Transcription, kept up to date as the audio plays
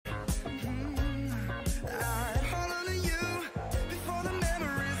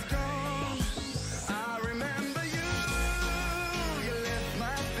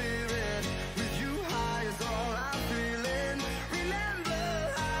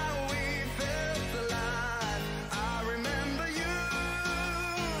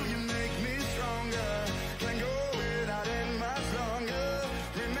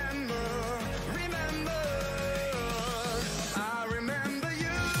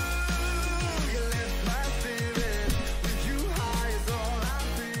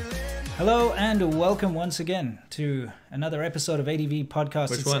Hello and welcome once again to another episode of ADV Podcast.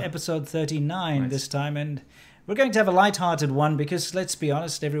 Which it's one? episode 39 this time, and we're going to have a light-hearted one because, let's be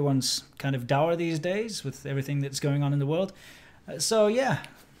honest, everyone's kind of dour these days with everything that's going on in the world. So, yeah.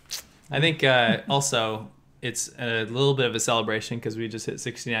 I think also it's a little bit of a celebration because we just hit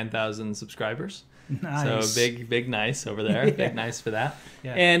 69,000 subscribers. Nice. So big nice over there. Yeah. Big nice for that.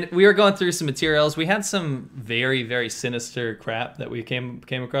 Yeah. And we were going through some materials. We had some very, very sinister crap that we came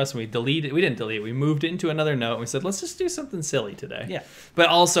across, and we didn't delete it. We moved it into another note, and we said, let's just do something silly today. Yeah. But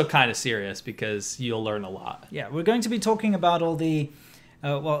also kind of serious because you'll learn a lot. Yeah, we're going to be talking about all the,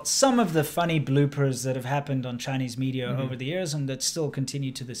 some of the funny bloopers that have happened on Chinese media over the years and that still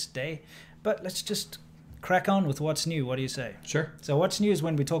continue to this day. But let's just crack on with what's new. What do you say? Sure. So what's new is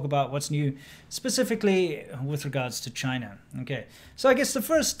when we talk about what's new specifically with regards to China. Okay. So I guess the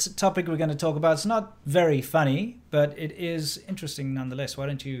first topic we're going to talk about is not very funny, but it is interesting nonetheless. Why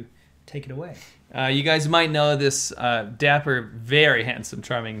don't you take it away? You guys might know this dapper, very handsome,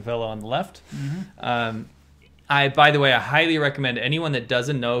 charming fellow on the left. By the way, I highly recommend anyone that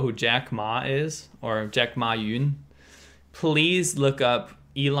doesn't know who Jack Ma is, or Jack Ma Yun, please look up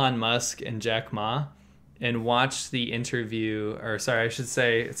Elon Musk and Jack Ma and watch the interview, or sorry, I should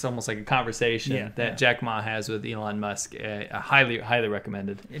say it's almost like a conversation that Jack Ma has with Elon Musk. Highly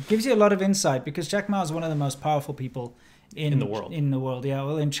recommended. It gives you a lot of insight because Jack Ma is one of the most powerful people in the world. Yeah,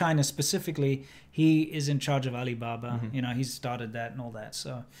 well, in China specifically, he is in charge of Alibaba. You know, he's started that and all that.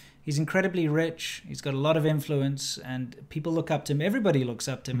 So he's incredibly rich. He's got a lot of influence, and people look up to him. Everybody looks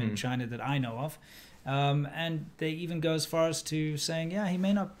up to him in China that I know of. And they even go as far as to saying, yeah, he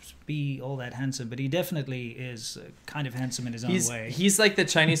may not be all that handsome, but he definitely is kind of handsome in his own way. He's like the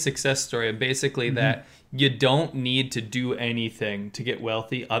Chinese success story, basically that you don't need to do anything to get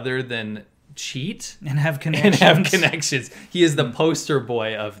wealthy other than cheat and have connections. He is the poster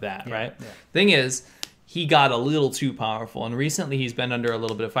boy of that, right? Yeah. Thing is, he got a little too powerful, and recently he's been under a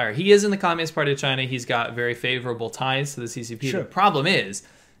little bit of fire. He is in the Communist Party of China. He's got very favorable ties to the CCP. Sure. The problem is,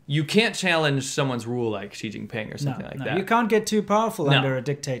 you can't challenge someone's rule like Xi Jinping or something like that. You can't get too powerful under a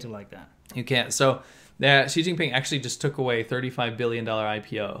dictator like that. You can't. So Xi Jinping actually just took away $35 billion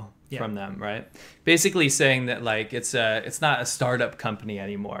IPO from them, right? Basically saying that like it's not a startup company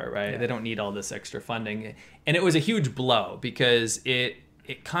anymore, right? They don't need all this extra funding. And it was a huge blow because it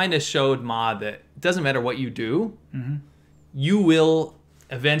kind of showed Ma that it doesn't matter what you do, you will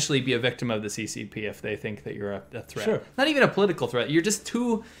eventually be a victim of the CCP if they think that you're a threat. Sure. Not even a political threat. You're just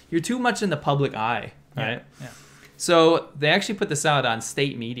too much in the public eye, right? Yeah. So they actually put this out on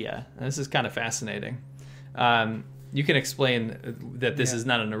state media. And this is kind of fascinating. You can explain that this is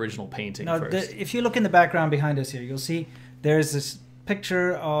not an original painting first. If you look in the background behind us here, you'll see there's this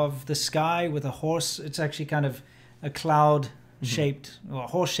picture of the sky with a horse. It's actually kind of a cloud-shaped, or a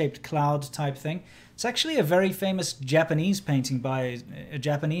horse-shaped cloud type thing. It's actually a very famous Japanese painting by a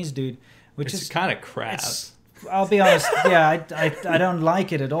Japanese dude, which is kind of crap. I'll be honest, I don't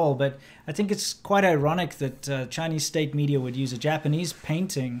like it at all, but I think it's quite ironic that Chinese state media would use a Japanese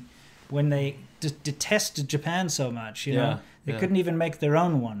painting when they detested Japan so much, you know? They couldn't even make their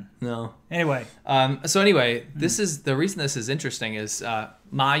own one. No. Anyway. This is the reason this is interesting is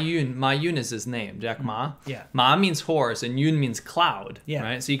Ma Yun. Ma Yun is his name, Jack Ma. Yeah. Ma means horse and Yun means cloud. Yeah.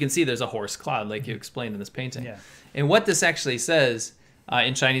 Right. So you can see there's a horse cloud, like you explained in this painting. Yeah. And what this actually says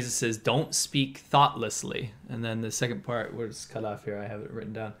in Chinese, it says, "Don't speak thoughtlessly." And then the second part, where it's cut off here, I have it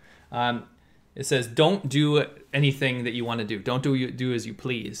written down. It says, "Don't do anything that you want to do. Don't do as you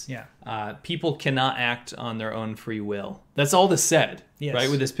please." Yeah. People cannot act on their own free will. That's all this said, right?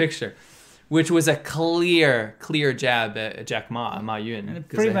 With this picture, which was a clear jab at Jack Ma Yun. And it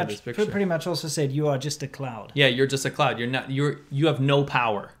pretty much also said, "You are just a cloud." Yeah, you're just a cloud. You have no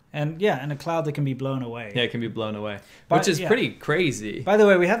power. And a cloud that can be blown away. Yeah, it can be blown away, which is pretty crazy. By the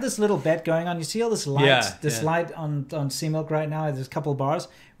way, we have this little bet going on. You see all this light, light on Sea Milk right now. There's a couple of bars.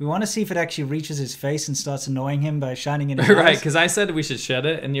 We want to see if it actually reaches his face and starts annoying him by shining in his eyes. Right, because I said we should shed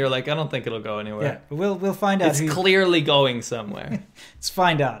it, and you're like, I don't think it'll go anywhere. Yeah, but we'll find out. It's clearly going somewhere. Let's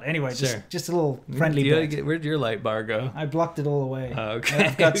find out. Anyway, just a little friendly bet. Where'd your light bar go? I blocked it all away. Oh, okay.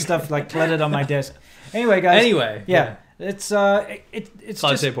 I've got stuff like cluttered on my desk. Anyway, guys. Yeah. It's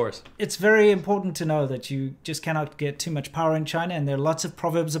cloud-shaped horse. It's very important to know that you just cannot get too much power in China, and there are lots of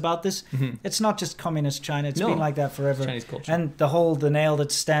proverbs about this. It's not just communist China; it's been like that forever. Chinese culture. And the nail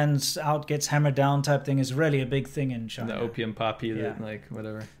that stands out gets hammered down type thing is really a big thing in China. The opium poppy,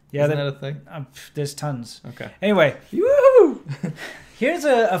 whatever. Yeah, isn't that a thing? There's tons. Okay. Anyway, woo! Here's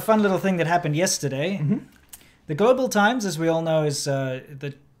a fun little thing that happened yesterday. The Global Times, as we all know, is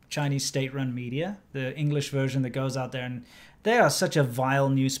the Chinese state-run media, the English version that goes out there, and they are such a vile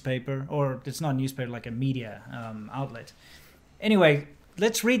newspaper, or it's not a newspaper, like a media outlet. Anyway,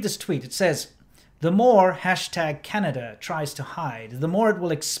 let's read this tweet. It says, "The more #Canada tries to hide, the more it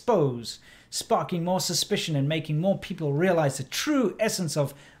will expose, sparking more suspicion and making more people realize the true essence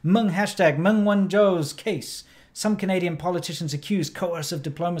of Meng Wanzhou's case. Some Canadian politicians accuse coercive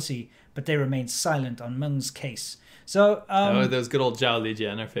diplomacy, but they remain silent on Meng's case." So, those good old Zhao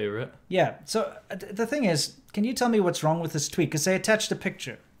Lijian, our favorite. Yeah. So the thing is, can you tell me what's wrong with this tweet? Because they attached a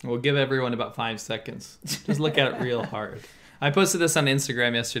picture. We'll give everyone about 5 seconds. Just look at it real hard. I posted this on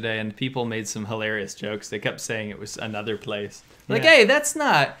Instagram yesterday, and people made some hilarious jokes. They kept saying it was another place. Like, hey, that's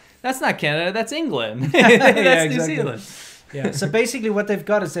not Canada. That's England. That's New Zealand. Yeah. So basically, what they've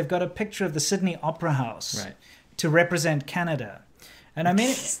got is they've got a picture of the Sydney Opera House to represent Canada. And I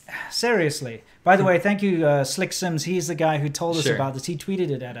mean, seriously. By the way, thank you, Slick Sims. He's the guy who told us about this. He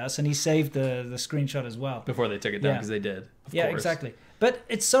tweeted it at us, and he saved the screenshot as well. Before they took it down, because they did. Of course. Exactly. But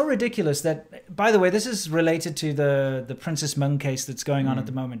it's so ridiculous that, by the way, this is related to the Princess Meng case that's going on at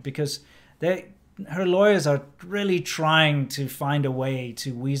the moment, because her lawyers are really trying to find a way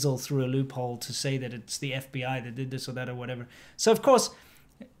to weasel through a loophole to say that it's the FBI that did this or that or whatever. So, of course,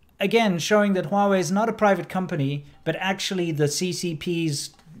 again, showing that Huawei is not a private company, but actually the CCP's,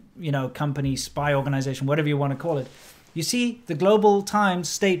 company, spy organization, whatever you want to call it. You see the Global Times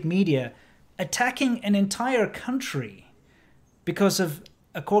state media attacking an entire country because of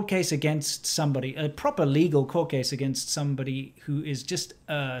a court case against somebody, a proper legal court case against somebody who is just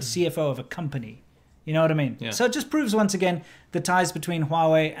a CFO of a company. You know what I mean? Yeah. So it just proves once again the ties between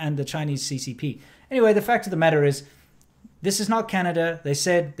Huawei and the Chinese CCP. Anyway, the fact of the matter is, this is not Canada.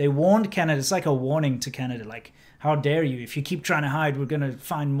 They warned Canada. It's like a warning to Canada, like, how dare you? If you keep trying to hide, we're going to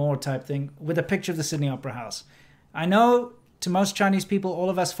find more type thing, with a picture of the Sydney Opera House. I know to most Chinese people, all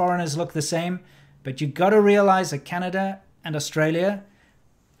of us foreigners look the same, but you got to realize that Canada and Australia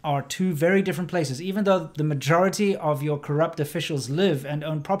are two very different places. Even though the majority of your corrupt officials live and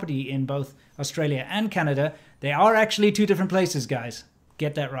own property in both Australia and Canada, they are actually two different places, guys.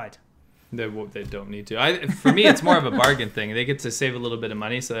 Get that right. They don't need to. For me, it's more of a bargain thing. They get to save a little bit of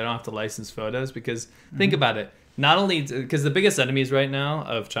money, so they don't have to license photos. Because think about it. Not only because the biggest enemies right now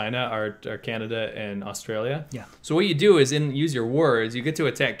of China are Canada and Australia. Yeah. So what you do is use your words. You get to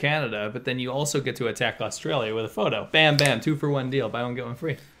attack Canada, but then you also get to attack Australia with a photo. Bam, bam, 2-for-1 deal. Buy one get one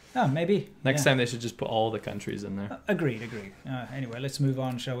free. Oh, maybe. Next time they should just put all the countries in there. Agreed. Anyway, let's move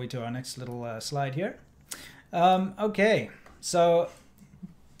on, shall we, to our next little slide here. Okay, so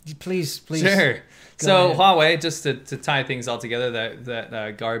please. Sure. So Huawei, just to tie things all together,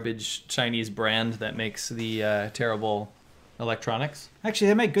 that garbage Chinese brand that makes the terrible electronics. Actually,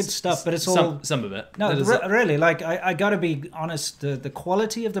 they make good stuff, but it's all some of it. No, really. Like I gotta be honest, the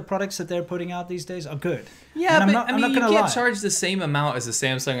quality of the products that they're putting out these days are good. Yeah, but I'm not you can't charge the same amount as a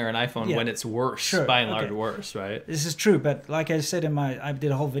Samsung or an iPhone when it's worse. Sure, by and large, worse, right? This is true, but like I said I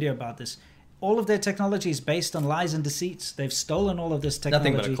did a whole video about this. All of their technology is based on lies and deceits. They've stolen all of this technology.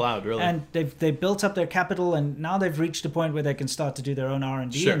 Nothing but a cloud, really. And they've built up their capital, and now they've reached a point where they can start to do their own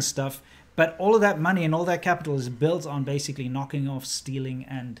R&D and stuff. But all of that money and all that capital is built on basically knocking off, stealing,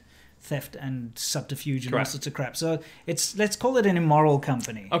 and theft and subterfuge and all sorts of crap. So let's call it an immoral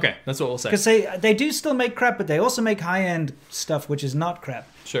company. Okay, that's what we'll say. Because they do still make crap, but they also make high-end stuff, which is not crap.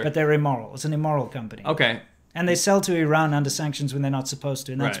 Sure. But they're immoral. It's an immoral company. Okay. And they sell to Iran under sanctions when they're not supposed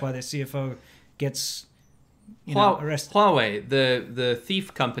to, and that's why their CFO gets arrested. Huawei, the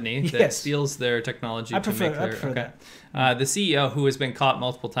thief company that steals their technology to make their... that. The CEO, who has been caught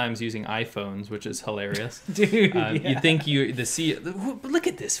multiple times using iPhones, which is hilarious. Dude, you think the CEO... Look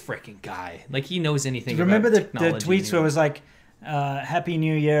at this freaking guy. Like, he knows anything Remember about technology. Remember the tweets where it was like, Happy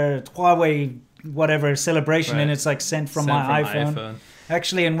New Year, Huawei, whatever, celebration, and it's like sent from my iPhone.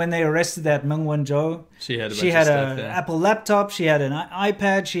 Actually, and when they arrested that Meng Wanzhou, she had an Apple laptop, she had an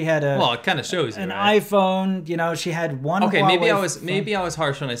iPad, she had it kind of shows an iPhone. She had one. Okay, maybe I was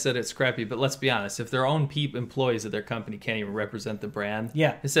harsh when I said it's crappy, but let's be honest. If their own employees of their company can't even represent the brand,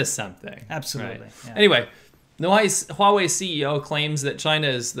 it says something. Absolutely. Right? Yeah. Anyway, Huawei CEO claims that China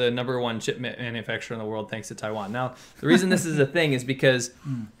is the -- chip manufacturer in the world thanks to Taiwan. Now, the reason this is a thing is because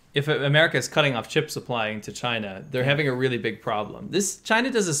if America is cutting off chip supplying to China, they're having a really big problem. China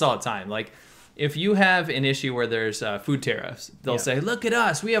does this all the time. Like, if you have an issue where there's food tariffs, they'll say, look at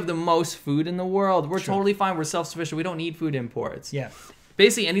us. We have the most food in the world. We're totally fine. We're self-sufficient. We don't need food imports. Yeah.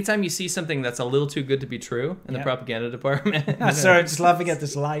 basically, anytime you see something that's a little too good to be true in the propaganda department. Sorry, I'm just laughing at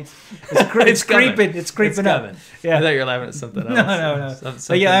this light. It's creeping. It's creeping up. Yeah. I thought you were laughing at something else. No.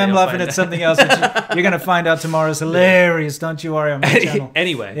 But yeah, I am laughing at something else, which you're going to find out tomorrow is hilarious. Don't you worry on my channel.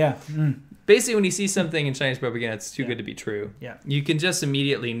 Anyway. Yeah. Basically, when you see something in Chinese propaganda that's too good to be true, yeah, you can just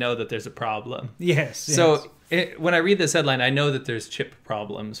immediately know that there's a problem. Yes. So when I read this headline, I know that there's chip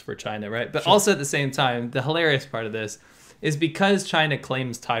problems for China, right? But also at the same time, the hilarious part of this is because China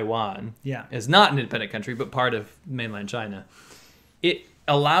claims Taiwan is not an independent country, but part of mainland China, it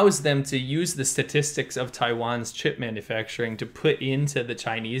allows them to use the statistics of Taiwan's chip manufacturing to put into the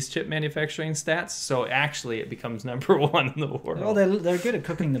Chinese chip manufacturing stats. So actually it becomes number one in the world. Well, they're good at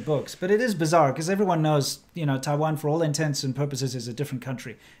cooking the books, but it is bizarre because everyone knows, Taiwan for all intents and purposes is a different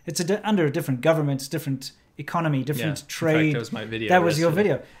country. It's under a different government, different economy, different trade. In fact, that was my video. That was your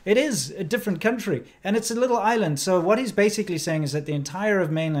video. It is a different country and it's a little island. So what he's basically saying is that the entire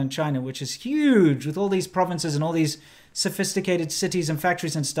of mainland China, which is huge with all these provinces and all these sophisticated cities and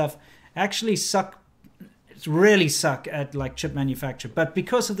factories and stuff, actually really suck at like chip manufacture. But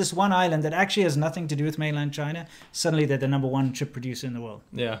because of this one island that actually has nothing to do with mainland China, suddenly they're the number one chip producer in the world.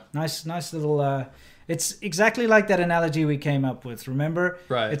 Yeah. Nice little it's exactly like that analogy we came up with, remember?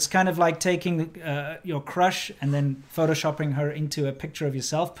 Right. It's kind of like taking your crush and then photoshopping her into a picture of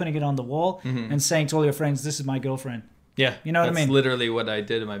yourself, putting it on the wall and saying to all your friends, this is my girlfriend. Yeah. You know what I mean? That's literally what I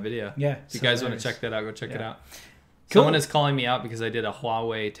did in my video. Yeah. If you guys want to check that out, go check it out. Cool. Someone is calling me out because I did a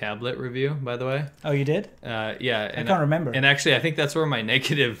Huawei tablet review, by the way. Oh, you did? Yeah. I can't remember. And actually, I think that's where my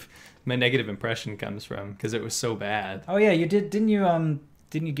negative impression comes from because it was so bad. Oh yeah, you did, didn't you?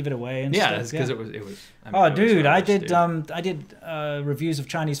 Didn't you give it away? And yeah, because it was. I did reviews of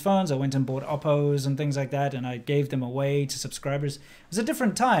Chinese phones. I went and bought Oppos and things like that, and I gave them away to subscribers. It was a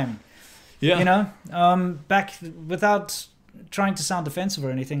different time. Yeah. Back without trying to sound defensive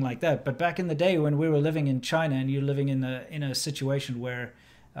or anything like that, but back in the day when we were living in China and you're living in a situation where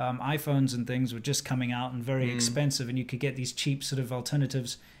iPhones and things were just coming out and very expensive, and you could get these cheap sort of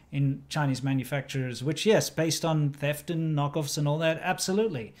alternatives in Chinese manufacturers, which yes, based on theft and knockoffs and all that,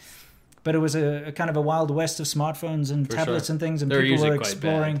 absolutely. But it was a kind of a wild west of smartphones and tablets and things, and people were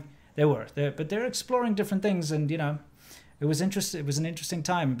exploring. But they're exploring different things, and it was interesting. It was an interesting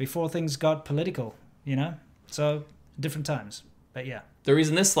time before things got political. So different times. But yeah. The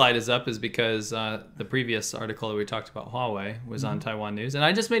reason this slide is up is because the previous article that we talked about Huawei was on Taiwan News, and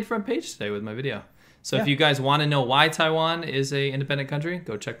I just made front page today with my video. So if you guys want to know why Taiwan is a independent country,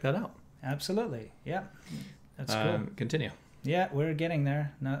 go check that out. Absolutely. Yeah. That's cool. Continue. Yeah, we're getting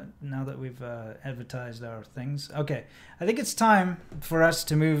there now that we've advertised our things. Okay. I think it's time for us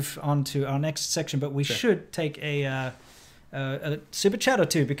to move on to our next section, but we should take a super chat or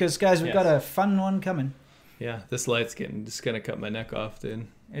two because, guys, we've got a fun one coming. Yeah, this light's just going to cut my neck off, dude.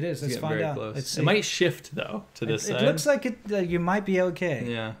 It is. Let's find out. It might shift, though, to this side. It looks like you might be okay.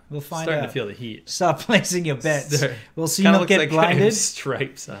 Yeah. We'll find out. Starting to feel the heat. Start placing your bets. We'll see you not get blinded.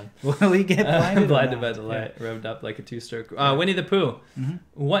 Stripes on. Will he get blinded? Blinded by the light. Rubbed up like a two-stroke. Winnie the Pooh.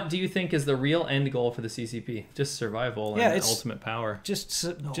 What do you think is the real end goal for the CCP? Just survival and ultimate power.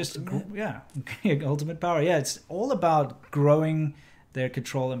 Ultimate power. Yeah, it's all about growing their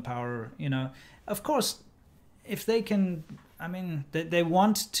control and power. Of course, if they can... they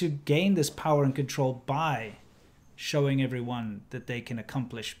want to gain this power and control by showing everyone that they can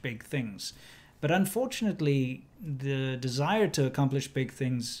accomplish big things. But unfortunately, the desire to accomplish big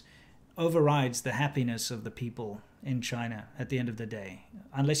things overrides the happiness of the people in China at the end of the day,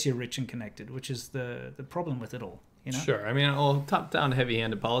 unless you're rich and connected, which is the problem with it all. Sure. Top-down,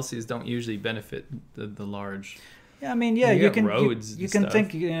 heavy-handed policies don't usually benefit the large... Yeah, you can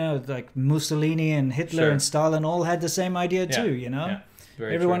think, like Mussolini and Hitler and Stalin all had the same idea too, Yeah,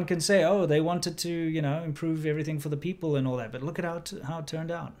 everyone can say, oh, they wanted to, improve everything for the people and all that, but look at how it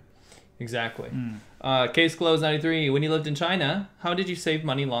turned out. Exactly. Case closed 93. When you lived in China, how did you save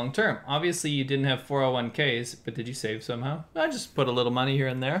money long term? Obviously, you didn't have 401ks, but did you save somehow? I just put a little money here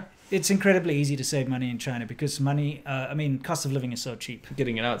and there. It's incredibly easy to save money in China because cost of living is so cheap.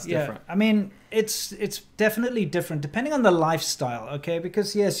 Getting it out is different. It's definitely different depending on the lifestyle, okay?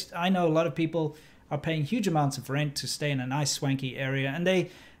 Because, yes, I know a lot of people are paying huge amounts of rent to stay in a nice, swanky area, and they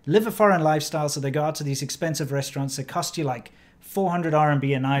live a foreign lifestyle, so they go out to these expensive restaurants that cost you like 400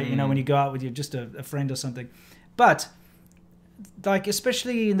 RMB a night, when you go out with just a friend or something. But, like,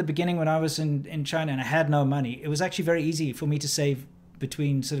 especially in the beginning when I was in China and I had no money, it was actually very easy for me to save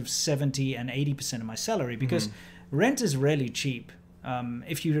between sort of 70 and 80% of my salary because rent is really cheap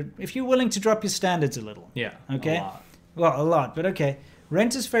if you're willing to drop your standards a little. Yeah. Okay. A lot. Well, a lot, but okay.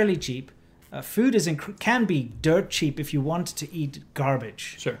 Rent is fairly cheap. food can be dirt cheap if you want to eat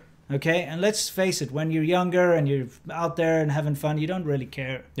garbage. Sure. Okay, and let's face it, when you're younger and you're out there and having fun, you don't really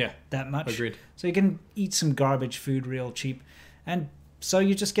care that much. Agreed. So you can eat some garbage food real cheap. And so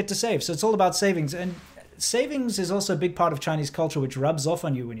you just get to save. So it's all about savings. And savings is also a big part of Chinese culture, which rubs off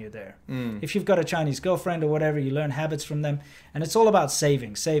on you when you're there. If you've got a Chinese girlfriend or whatever, you learn habits from them. And it's all about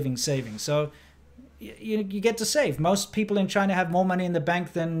saving. So you get to save. Most people in China have more money in the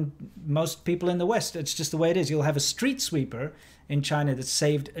bank than most people in the West. It's just the way it is. You'll have a street sweeper in China that's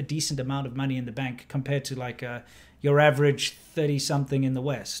saved a decent amount of money in the bank compared to like your average 30-something in the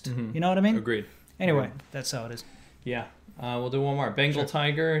West. You know what I mean? Agreed. Anyway, that's how it is. Yeah. We'll do one more. Bengal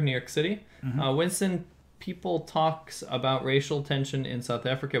tiger, New York City. Winston, people talks about racial tension in South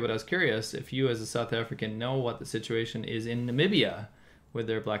Africa, but I was curious if you as a South African know what the situation is in Namibia with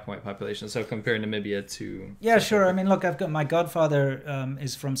their black and white population. So compare Namibia to... Yeah, South sure. Africa. I mean, look, I've got my godfather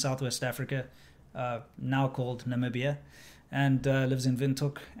is from Southwest Africa, now called Namibia, and lives in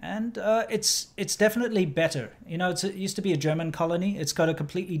Windhoek. And it's definitely better. You know, it used to be a German colony. It's got a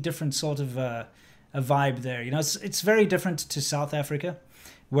completely different sort of a vibe there. You know, it's very different to South Africa,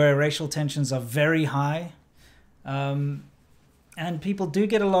 where racial tensions are very high. And people do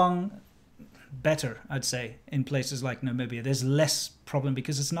get along better, I'd say, in places like Namibia. There's less problem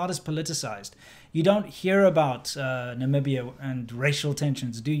because it's not as politicized. You don't hear about Namibia and racial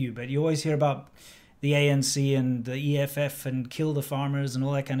tensions, do you? But you always hear about the ANC and the EFF and kill the farmers and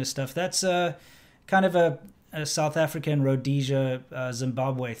all that kind of stuff. That's kind of a South African, Rhodesia,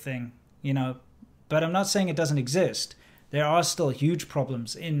 Zimbabwe thing, you know. But I'm not saying it doesn't exist. There are still huge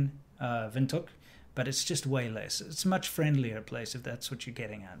problems in Windhoek, but it's just way less. It's a much friendlier place, if that's what you're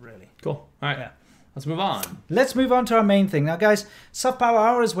getting at, really. Cool. All right. Yeah. Let's move on. Let's move on to our main thing. Now, guys, Soft Power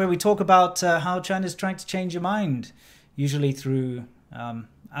Hour is where we talk about how China's trying to change your mind, usually through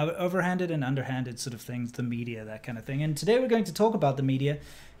overhanded and underhanded sort of things, the media, that kind of thing. And today we're going to talk about the media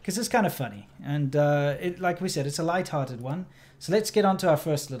because it's kind of funny. And like we said, it's a lighthearted one. So let's get on to our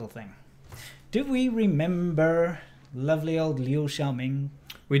first little thing. Do we remember lovely old Liu Xiaoming?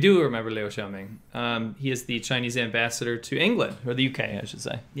 We do remember Liu Xiaoming. He is the Chinese ambassador to England, or the UK, I should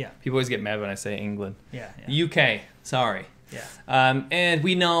say. Yeah. People always get mad when I say England. Yeah. UK, sorry. Yeah. And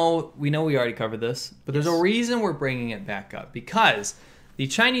we know we already covered this, but there's a reason we're bringing it back up, because the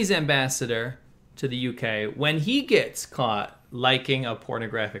Chinese ambassador to the UK, when he gets caught liking a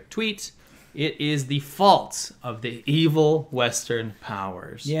pornographic tweet, it is the fault of the evil Western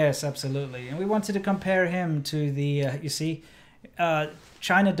powers. Yes, absolutely. And we wanted to compare him to the,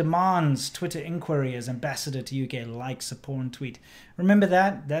 China demands Twitter inquiry as ambassador to UK likes a porn tweet. Remember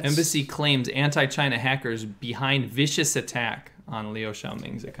that? Embassy claims anti-China hackers behind vicious attack on Liu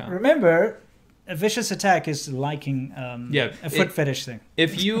Xiaoming's account. Remember, a vicious attack is liking a foot fetish thing.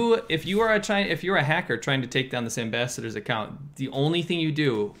 If you're a hacker trying to take down this ambassador's account, the only thing you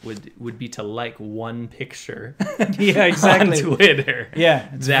do would be to like one picture. Yeah, exactly. On Twitter. Yeah,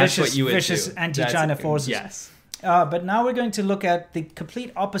 that's what you would do. Vicious anti-China forces. Yes. But now we're going to look at the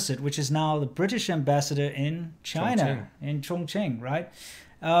complete opposite, which is now the British ambassador in China, in Chongqing, right?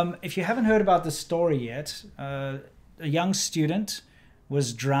 If you haven't heard about the story yet, a young student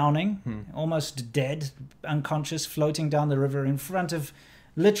was drowning, almost dead, unconscious, floating down the river in front of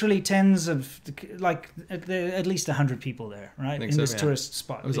literally tens of, like, at least 100 people there, right? In this tourist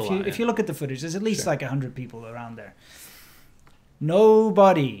spot. If you look at the footage, there's at least like 100 people around there.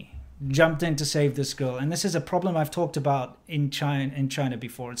 Nobody jumped in to save this girl. And this is a problem I've talked about in China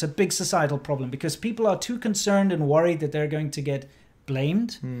before. It's a big societal problem because people are too concerned and worried that they're going to get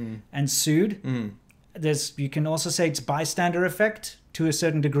blamed and sued. You can also say it's bystander effect to a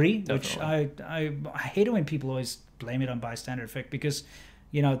certain degree, which I hate it when people always blame it on bystander effect because,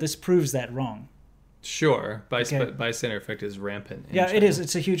 you know, this proves that wrong. Sure. Bystander effect is rampant in China. It is.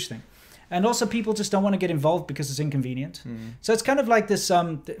 It's a huge thing. And also people just don't want to get involved because it's inconvenient. So it's kind of like this,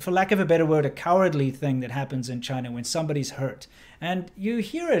 for lack of a better word, a cowardly thing that happens in China when somebody's hurt. And you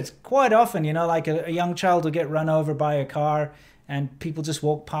hear it quite often, you know, like a young child will get run over by a car and people just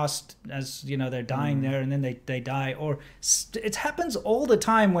walk past as, you know, they're dying there and then they die. Or it happens all the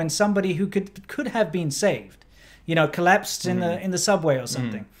time when somebody who could have been saved, you know, collapsed in the subway or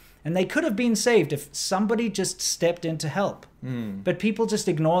something. And they could have been saved if somebody just stepped in to help. But people just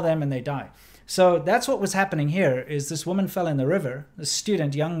ignore them and they die. So that's what was happening here is this woman fell in the river, a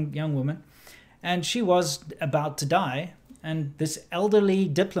student, young woman, and she was about to die. And this elderly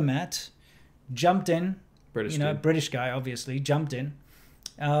diplomat jumped in, British guy, obviously, jumped in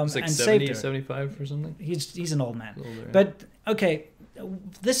it's like and 70, saved her. 75 or something? He's an old man. Older, yeah. But, okay,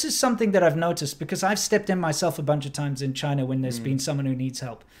 this is something that I've noticed because I've stepped in myself a bunch of times in China when there's been someone who needs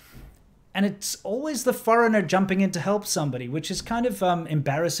help. and it's always the foreigner jumping in to help somebody, which is kind of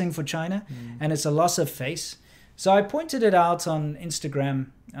embarrassing for China, and it's a loss of face. So I pointed it out on Instagram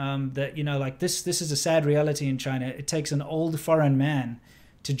that, you know, like this is a sad reality in China. It takes an old foreign man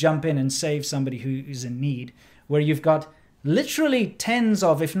to jump in and save somebody who is in need, where you've got literally tens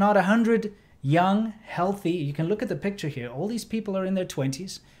of, if not 100 young, healthy, you can look at the picture here, all these people are in their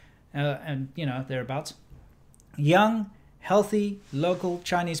 20s, and, you know, thereabouts. Young, healthy, local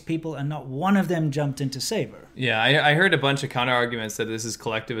Chinese people, and not one of them jumped in to save her. Yeah, I heard a bunch of counter arguments that this is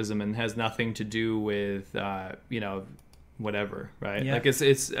collectivism and has nothing to do with, you know, whatever, right? Yeah. Like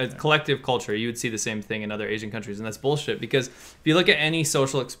it's a collective culture. You would see the same thing in other Asian countries, and that's bullshit. Because if you look at any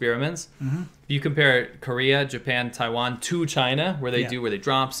social experiments, if you compare Korea, Japan, Taiwan to China, where they where they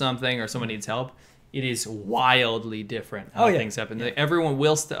drop something or someone needs help, it is wildly different how things happen. Yeah. Everyone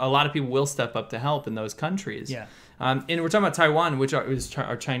will, a lot of people will step up to help in those countries. Yeah. And we're talking about Taiwan, which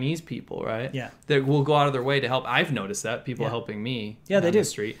are Chinese people, right? Yeah. That will go out of their way to help. I've noticed that. People helping me they do. the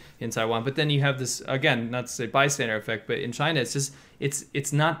street in Taiwan. But then you have this, again, not to say bystander effect, but in China, it's just,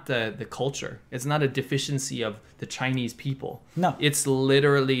 it's not the culture. It's not a deficiency of the Chinese people. No. It's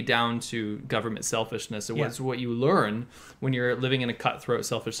literally down to government selfishness. And it's what you learn when you're living in a cutthroat,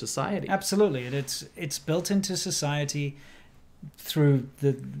 selfish society. Absolutely. And it's built into society through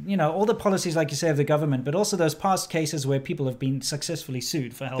the, you know, all the policies, like you say, of the government, but also those past cases where people have been successfully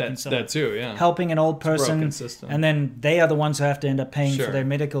sued for helping someone. That too, yeah. Helping an old person, and then they are the ones who have to end up paying for their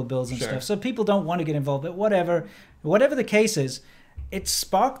medical bills and stuff. So people don't want to get involved, but whatever the case is, it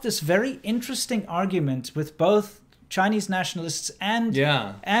sparked this very interesting argument with both Chinese nationalists and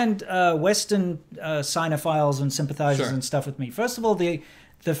Western Sinophiles and sympathizers and stuff with me. First of all, the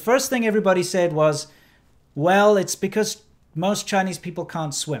first thing everybody said was, well, it's because most Chinese people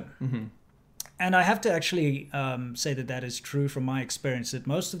can't swim. And I have to actually say that is true from my experience, that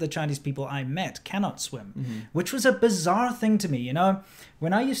most of the Chinese people I met cannot swim, which was a bizarre thing to me. You know,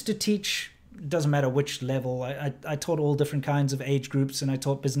 when I used to teach, it doesn't matter which level, I taught all different kinds of age groups, and I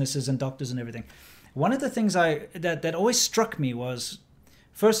taught businesses and doctors and everything. One of the things that always struck me was,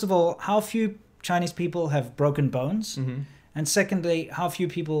 first of all, how few Chinese people have broken bones. And secondly, how few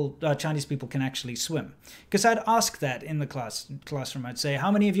Chinese people can actually swim. Because I'd ask that in the classroom. I'd say,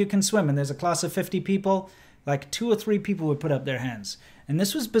 how many of you can swim? And there's a class of 50 people, like 2 or 3 people would put up their hands. And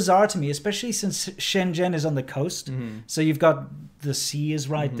this was bizarre to me, especially since Shenzhen is on the coast. So you've got, the sea is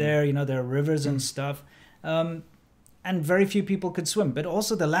right there, you know, there are rivers and stuff. And very few people could swim. But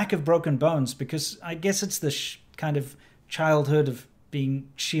also the lack of broken bones, because I guess it's the kind of childhood of being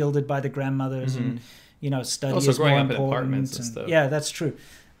shielded by the grandmothers and, you know, study also is more growing up important. in apartments and stuff. Yeah, that's true.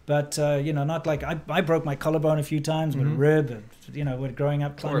 But, you know, not like, I broke my collarbone a few times with a rib, and, you know, we're growing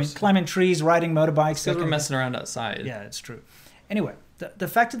up climbing trees, riding motorbikes. Because we're messing around outside. Yeah, it's true. Anyway, the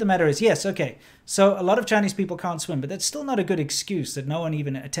fact of the matter is, yes, okay, so a lot of Chinese people can't swim, but that's still not a good excuse that no one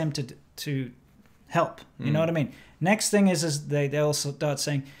even attempted to help. You know what I mean? Next thing is they also start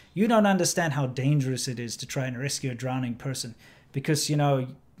saying, you don't understand how dangerous it is to try and rescue a drowning person, because, you know,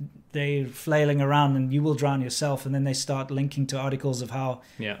 they're flailing around and you will drown yourself. And then they start linking to articles of how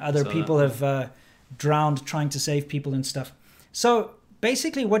other people have drowned trying to save people and stuff. So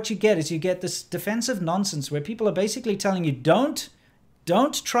basically what you get is you get this defensive nonsense where people are basically telling you, don't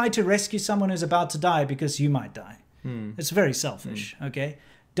try to rescue someone who's about to die because you might die. It's very selfish, okay?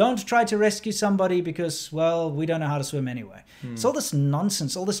 Don't try to rescue somebody because, well, we don't know how to swim anyway. It's all this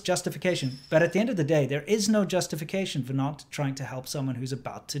nonsense, all this justification. But at the end of the day, there is no justification for not trying to help someone who's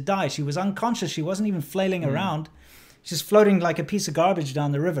about to die. She was unconscious. She wasn't even flailing around. She's floating like a piece of garbage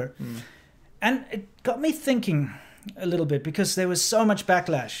down the river. And it got me thinking a little bit because there was so much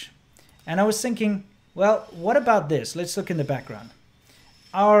backlash. And I was thinking, well, what about this? Let's look in the background.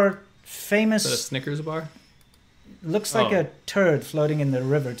 Our famous... Is that a Snickers bar? Looks like a turd floating in the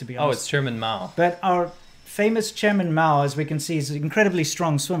river, to be honest. Oh, it's Chairman Mao. But our famous Chairman Mao, as we can see, is an incredibly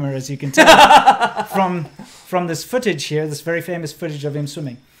strong swimmer, as you can tell from this footage here, this very famous footage of him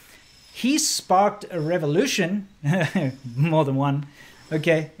swimming. He sparked a revolution, more than one,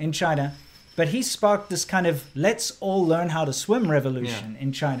 okay, in China. But he sparked this kind of let's all learn how to swim revolution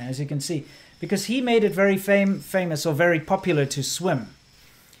in China, as you can see. Because he made it very famous or very popular to swim.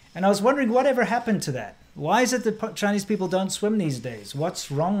 And I was wondering whatever happened to that. Why is it that Chinese people don't swim these days?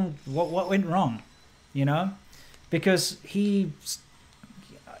 What's wrong? What went wrong? You know? Because he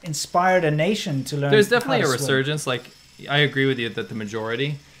inspired a nation to learn. There's definitely a resurgence. Like, I agree with you that the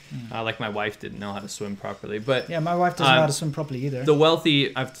majority, like my wife didn't know how to swim properly. But yeah, my wife doesn't know how to swim properly either. The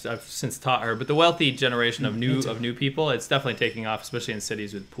wealthy, I've since taught her, but the wealthy generation of new people, it's definitely taking off, especially in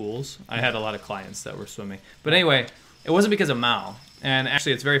cities with pools. I had a lot of clients that were swimming. But anyway, it wasn't because of Mao. And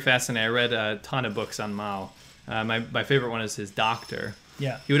actually, it's very fascinating. I read a ton of books on Mao. My favorite one is his doctor.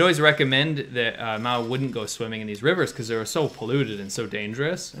 Yeah. He would always recommend that Mao wouldn't go swimming in these rivers because they were so polluted and so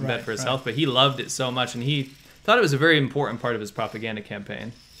dangerous and bad for his health. But he loved it so much, and he thought it was a very important part of his propaganda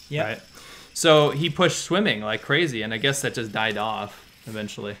campaign. Yeah. Right? So he pushed swimming like crazy, and I guess that just died off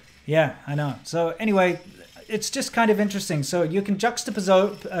eventually. Yeah, I know. So anyway, it's just kind of interesting. So you can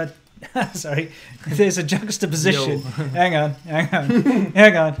juxtapose... sorry. There's a juxtaposition. Hang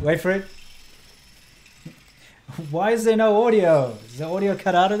on. Wait for it. Why is there no audio? Is the audio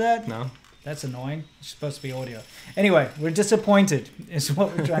cut out of that? No. That's annoying. It's supposed to be audio. Anyway, we're disappointed is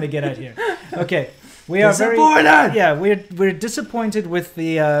what we're trying to get at here. Okay. We are disappointed! We're disappointed with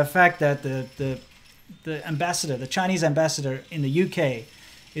the fact that the ambassador, the Chinese ambassador in the UK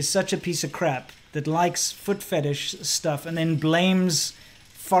is such a piece of crap that likes foot fetish stuff and then blames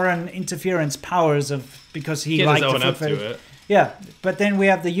foreign interference powers because he liked the foot fetish. To it. Yeah, but then we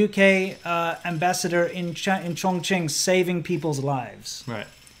have the UK ambassador in Chongqing saving people's lives. Right.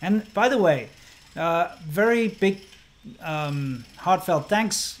 And by the way, very big, heartfelt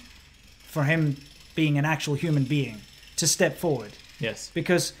thanks for him being an actual human being to step forward. Yes.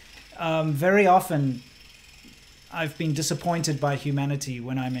 Because very often I've been disappointed by humanity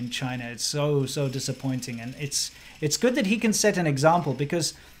when I'm in China. It's so disappointing. And it's good that he can set an example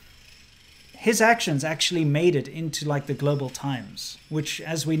because his actions actually made it into like the Global Times, which,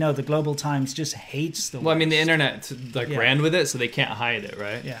 as we know, the Global Times just hates the West. Well, I mean, the internet ran with it, so they can't hide it,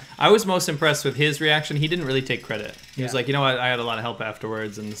 right? Yeah. I was most impressed with his reaction. He didn't really take credit. He was like, you know what, I had a lot of help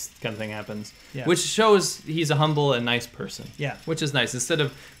afterwards, and this kind of thing happens. Yeah. Which shows he's a humble and nice person. Yeah. Which is nice. Instead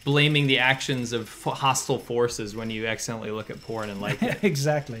of blaming the actions of hostile forces when you accidentally look at porn and like it.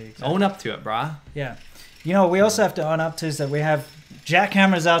 Exactly. Own up to it, brah. Yeah. You know, we also have to own up to is that we have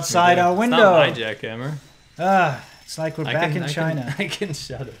jackhammers outside our window. It's not my jackhammer. It's like we're back in China. I can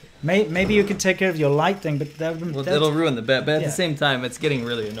shut it. Maybe you can take care of your light thing, but it'll ruin the bet. But at the same time, it's getting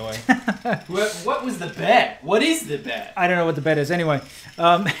really annoying. What was the bet? What is the bet? I don't know what the bet is. Anyway,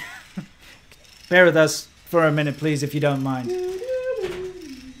 bear with us for a minute, please, if you don't mind.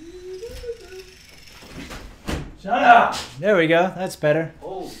 Shut up! There we go. That's better.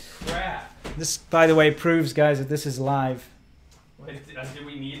 Holy crap. This, by the way, proves, guys, that this is live. Wait, do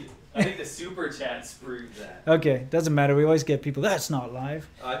we need... I think the super chats prove that. Okay, doesn't matter. We always get people, that's not live.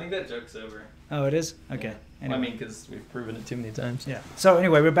 I think that joke's over. Oh, it is? Okay. Yeah. Anyway. Well, I mean, because we've proven it too many times. Yeah. So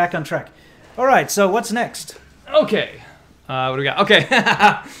anyway, we're back on track. All right, so what's next? Okay. What do we got? Okay.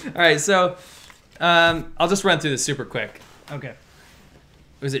 All right, so I'll just run through this super quick. Okay.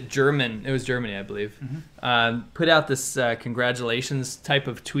 Was it German? It was Germany, I believe. Mm-hmm. Put out this congratulations type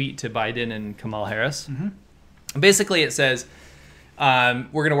of tweet to Biden and Kamala Harris. Mm-hmm. Basically, it says, we're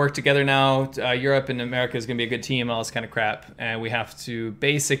going to work together now. Europe and America is going to be a good team, all this kind of crap. And we have to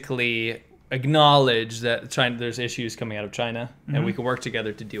basically acknowledge that there's issues coming out of China, and we can work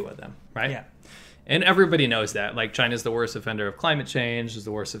together to deal with them, right? Yeah. And everybody knows that. Like, China's the worst offender of climate change, is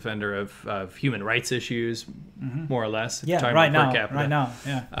the worst offender of human rights issues, more or less. Yeah, right now,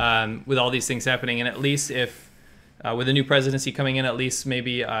 yeah. With all these things happening, and at least if, with a new presidency coming in, at least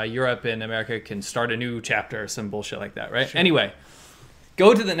maybe Europe and America can start a new chapter or some bullshit like that, right? Sure. Anyway,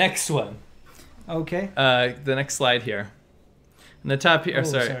 go to the next one. Okay. The next slide here. On the top here,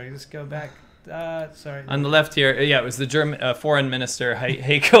 sorry, let's go back. Sorry. On the left here, it was the German Foreign Minister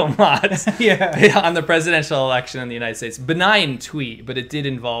Heiko Maas yeah. on the presidential election in the United States. Benign tweet, but it did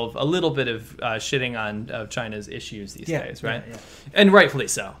involve a little bit of shitting on China's issues these days, right? Yeah. And rightfully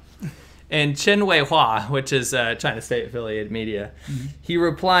so. And Chen Weihua, which is China State affiliated media, he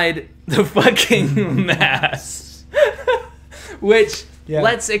replied, "The fucking mass," which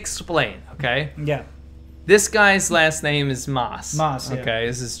let's explain, okay? Yeah. This guy's last name is Maas. Maas, okay,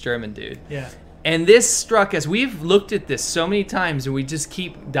 this is German dude. Yeah. And this struck us. We've looked at this so many times, and we just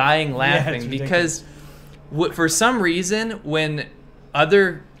keep dying laughing because, for some reason, when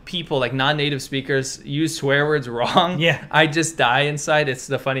other people, like non-native speakers, use swear words wrong, I just die inside. It's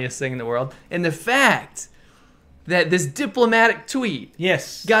the funniest thing in the world. And the fact that this diplomatic tweet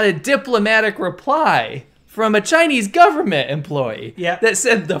got a diplomatic reply from a Chinese government employee that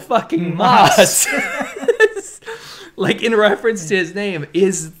said the fucking Maas, like in reference to his name,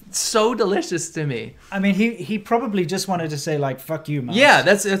 is so delicious to me. I mean, he probably just wanted to say like "fuck you, Maas." Yeah,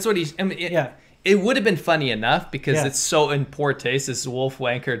 that's what he's. I mean, it would have been funny enough because it's so in poor taste. This wolf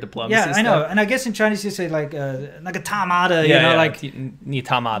wanker diplomacy. Yeah, I know, and I guess in Chinese you say like a tamada, you know, like ni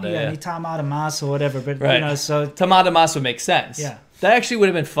tamada, ni tamada Maas or whatever. But you know, so tamada Maas would make sense. Yeah, that actually would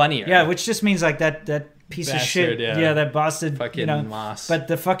have been funnier. Yeah, which just means like that piece Bastard, of shit. yeah. That bastard. Fucking Moss. But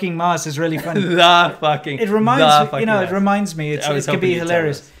the fucking Moss is really funny. It reminds me. It reminds me. It could be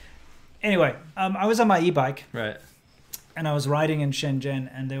hilarious. Us. Anyway, I was on my e-bike. Right. And I was riding in Shenzhen,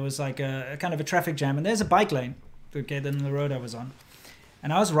 and there was like a kind of a traffic jam, and there's a bike lane, okay, than the road I was on.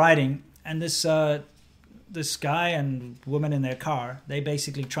 And I was riding, and this guy and woman in their car, they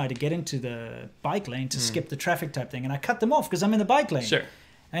basically tried to get into the bike lane to skip the traffic type thing, and I cut them off because I'm in the bike lane. Sure.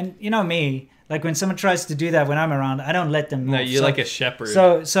 And you know me, like when someone tries to do that when I'm around, I don't let them move. No, you're like a shepherd.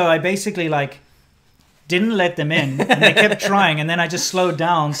 So I basically like didn't let them in, and they kept trying, and then I just slowed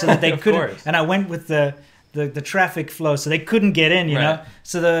down so that they couldn't. And I went with the traffic flow, so they couldn't get in, you know.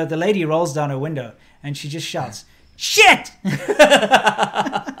 So the lady rolls down her window, and she just shouts, "Shit!"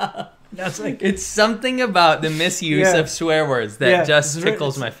 That's like, it's something about the misuse of swear words that just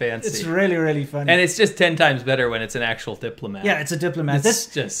tickles my fancy. It's really, really funny. And it's just 10 times better when it's an actual diplomat. Yeah, it's a diplomat.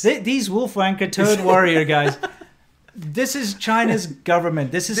 These wolf wanker toad warrior guys, this is China's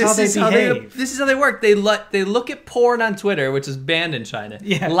government. This is how they behave. This is how they work. They look at porn on Twitter, which is banned in China,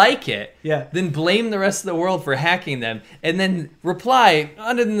 like it, then blame the rest of the world for hacking them, and then reply,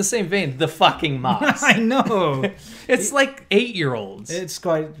 under in the same vein, the fucking Moss. I know. It's like 8-year-olds. It's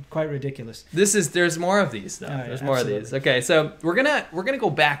quite ridiculous. There's more of these though. There's more of these. Okay, so we're gonna go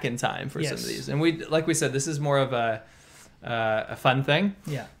back in time for some of these, and like we said, this is more of a fun thing.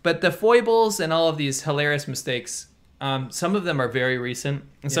 Yeah. But the foibles and all of these hilarious mistakes. Some of them are very recent,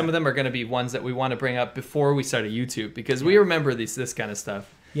 and some of them are going to be ones that we want to bring up before we started YouTube, because we remember this kind of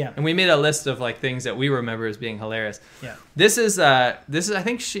stuff. Yeah. And we made a list of like things that we remember as being hilarious. Yeah. This is I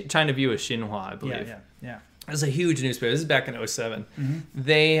think China View is Xinhua, I believe. Yeah. It was a huge newspaper. This is back in 2007. Mm-hmm.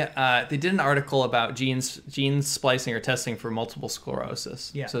 They did an article about gene splicing or testing for multiple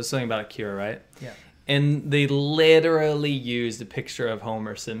sclerosis. Yeah. So it's something about a cure, right? Yeah. And they literally used a picture of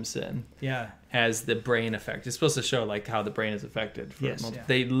Homer Simpson. Yeah. As the brain effect. It's supposed to show like how the brain is affected. Yes,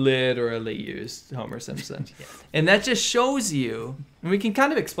 They literally used Homer Simpson. And that just shows you, and we can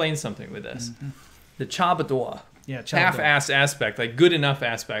kind of explain something with this, the chabadoa, half-ass aspect, like good enough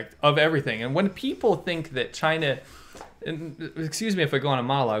aspect of everything. And when people think that China, and excuse me if I go on a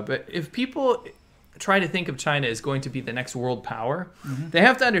monologue, but if people try to think of China as going to be the next world power, they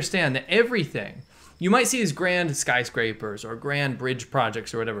have to understand that everything, you might see these grand skyscrapers or grand bridge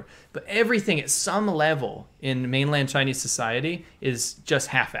projects or whatever, but everything at some level in mainland Chinese society is just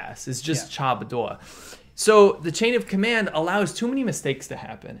half-ass. It's just chabadoa. So the chain of command allows too many mistakes to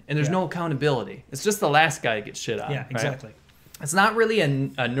happen, and there's no accountability. It's just the last guy that gets shit on. Yeah, exactly. Right? It's not really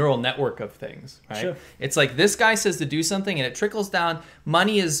a neural network of things, right? Sure. It's like this guy says to do something, and it trickles down.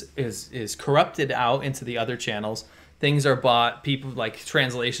 Money is corrupted out into the other channels. Things are bought, people like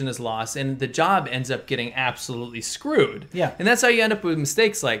translation is lost, and the job ends up getting absolutely screwed. Yeah. And that's how you end up with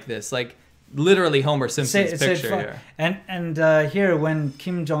mistakes like this, like literally Homer Simpson's picture here. And here when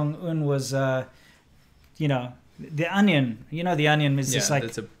Kim Jong-un was, The Onion, The Onion is just like,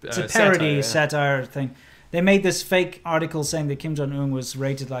 it's a parody satire thing. They made this fake article saying that Kim Jong-un was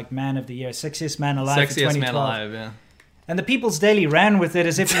rated like Man of the Year, sexiest man alive for 2012. Sexiest man alive, yeah. And the People's Daily ran with it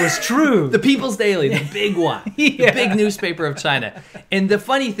as if it was true. The People's Daily, the big one. The big newspaper of China. And the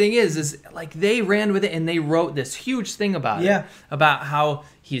funny thing is like they ran with it and they wrote this huge thing about it. About how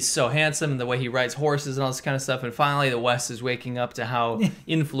he's so handsome and the way he rides horses and all this kind of stuff. And finally the West is waking up to how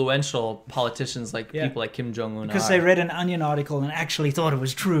influential politicians like people like Kim Jong-un because they read an Onion article and actually thought it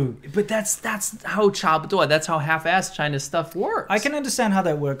was true. But that's how chabadoa, that's how half-assed China's stuff works. I can understand how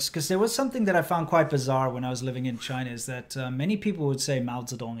that works, because there was something that I found quite bizarre when I was living in China, is that many people would say Mao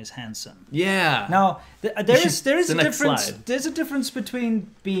Zedong is handsome. Yeah. Now, there is a difference. There's a difference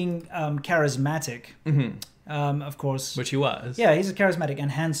between being charismatic, of course. Which he was. Yeah, he's a charismatic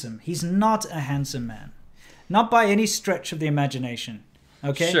and handsome. He's not a handsome man. Not by any stretch of the imagination.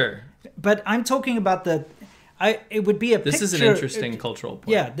 Okay? Sure. But I'm talking about it would be a picture. This is an interesting cultural point.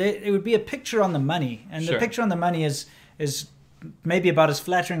 Yeah, it would be a picture on the money. And the picture on the money is maybe about as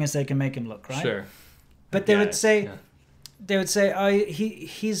flattering as they can make him look, right? Sure. But they would say,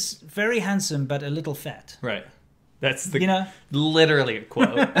 he's very handsome but a little fat. Right. That's literally a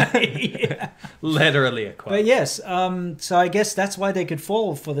quote. Literally a quote. But yes, so I guess that's why they could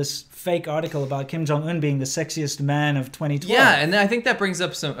fall for this fake article about Kim Jong-un being the sexiest man of 2012. Yeah, and I think that brings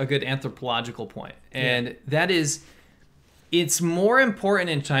up a good anthropological point. And that is, it's more important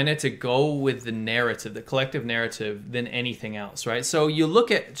in China to go with the narrative, the collective narrative, than anything else, right? So you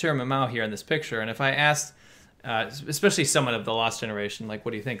look at Chairman Mao here in this picture, and if I asked especially someone of the lost generation, like,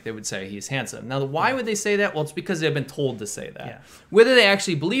 what do you think? They would say he's handsome. Now, why would they say that? Well, it's because they've been told to say that. Yeah. Whether they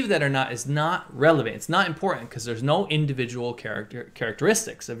actually believe that or not is not relevant. It's not important because there's no individual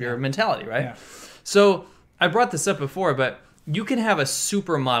characteristics of your mentality, right? Yeah. So I brought this up before, but you can have a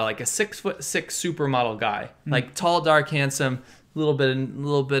supermodel, like a 6'6" supermodel guy, like tall, dark, handsome, little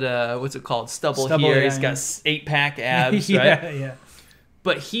bit what's it called? Stubble here. Yeah, he's got 8-pack abs, right? Yeah.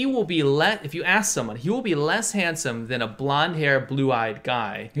 But he will be if you ask someone, he will be less handsome than a blonde-haired, blue-eyed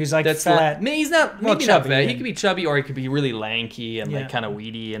guy. He's like fat. He's not maybe not fat. He could be chubby, or he could be really lanky and like kind of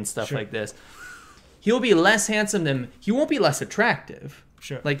weedy and stuff like this. He'll be less handsome than he won't be less attractive.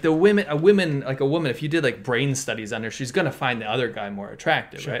 Sure. Like a woman, if you did like brain studies on her, she's gonna find the other guy more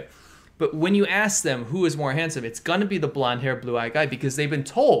attractive, right? But when you ask them who is more handsome, it's gonna be the blonde-haired, blue-eyed guy because they've been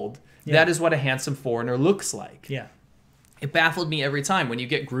told that is what a handsome foreigner looks like. Yeah. It baffled me every time when you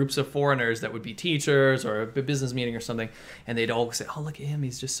get groups of foreigners that would be teachers or a business meeting or something, and they'd all say, "Oh, look at him,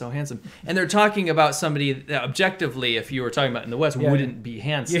 he's just so handsome." And they're talking about somebody that objectively, if you were talking about in the West, wouldn't be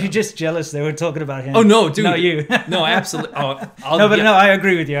handsome. You're just jealous they were talking about him. Oh, no, dude. Not you. No, absolutely. Oh, I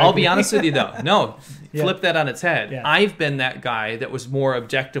agree with you. I'll be honest with you, though. No, flip that on its head. Yeah. I've been that guy that was more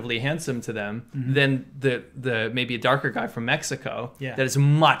objectively handsome to them than the maybe a darker guy from Mexico that is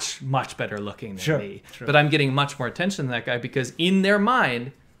much, much better looking than me. Sure. But I'm getting much more attention than that guy because in their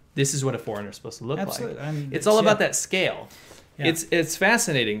mind, this is what a foreigner is supposed to look like. I mean, it's all about that scale. Yeah. It's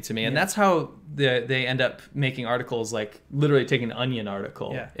fascinating to me, and that's how they end up making articles like literally taking an Onion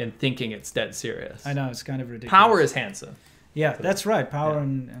article and thinking it's dead serious. I know, it's kind of ridiculous. Power is handsome. Yeah, that's right. Power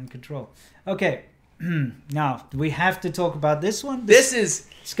and control. Okay, now we have to talk about this one.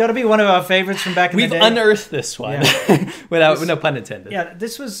 It's got to be one of our favorites from back in the day. We've unearthed this one, with no pun intended. Yeah,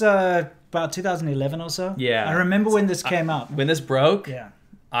 this was about 2011 or so. Yeah, I remember when this came out. When this broke. Yeah.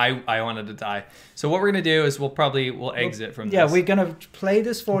 I wanted to die. So what we're gonna do is we'll exit from this. Yeah, we're gonna play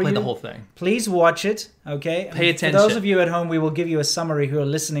this for you. Play the whole thing. Please watch it, okay? Pay attention. For those of you at home, we will give you a summary who are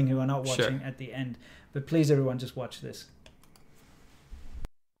listening, who are not watching at the end. But please, everyone, just watch this.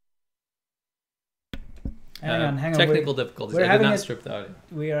 Hang on. Technical difficulties. I did not strip the audio.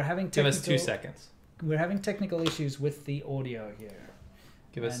 We are having Give us 2 seconds. We're having technical issues with the audio here.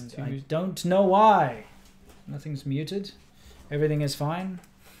 Give us 2. I don't know why. Nothing's muted. Everything is fine.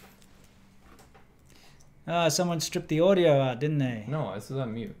 Someone stripped the audio out, didn't they? No, this is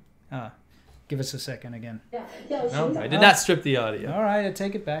on mute. Give us a second again. No, I did not strip the audio. All right, I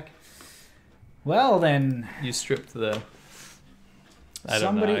take it back. Well then, you stripped the. I don't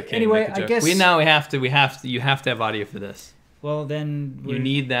somebody. know. I can't anyway, make a joke. I guess you have to have audio for this. Well then, you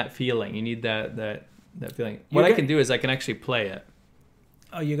need that feeling. You need that feeling. What I can do is I can actually play it.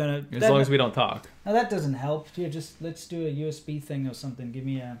 Oh, you're gonna. As long as we don't talk. Now that doesn't help. Let's do a USB thing or something. Give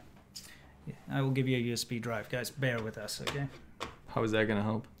me a. I will give you a USB drive, guys. Bear with us, okay? How is that going to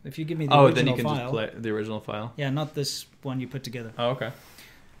help? If you give me the original file. Then you can just play the original file? Yeah, not this one you put together. Oh, okay.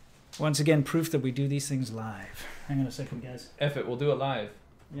 Once again, proof that we do these things live. Hang on a second, guys. F it, we'll do it live.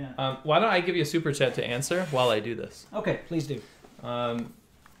 Yeah. Why don't I give you a super chat to answer while I do this? Okay, please do.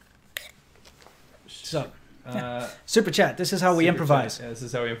 Super chat. This is how we improvise. Yeah, this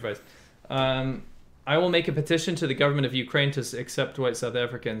is how we improvise. I will make a petition to the government of Ukraine to accept white South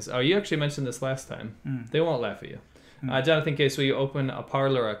Africans. Oh, you actually mentioned this last time. They won't laugh at you. Jonathan Case, will you open a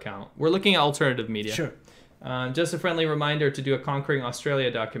Parler account? We're looking at alternative media. Sure. Just a friendly reminder to do a Conquering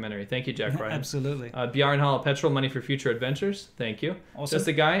Australia documentary. Thank you, Jack Ryan. Absolutely. Bjarne Hall, petrol money for future adventures. Thank you. Awesome. Just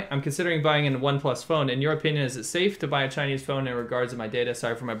a guy. I'm considering buying a OnePlus phone. In your opinion, is it safe to buy a Chinese phone in regards to my data?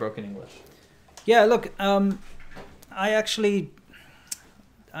 Sorry for my broken English. Yeah, look, I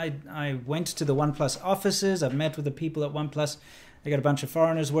went to the OnePlus offices. I've met with the people at OnePlus. They got a bunch of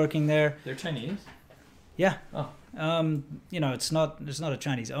foreigners working there. They're Chinese? Yeah. Oh. It's not a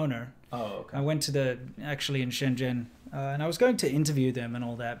Chinese owner. Oh, okay. I went to actually in Shenzhen, and I was going to interview them and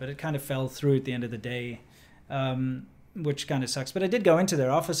all that, but it kind of fell through at the end of the day, which kind of sucks. But I did go into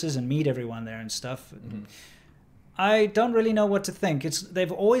their offices and meet everyone there and stuff. Mm-hmm. I don't really know what to think.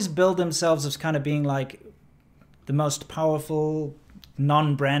 They've always billed themselves as kind of being like the most powerful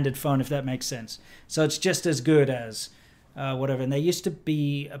non-branded phone, if that makes sense. So it's just as good as whatever. And they used to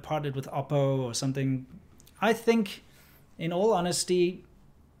be partnered with Oppo or something. I think, in all honesty,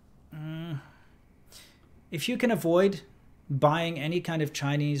 if you can avoid buying any kind of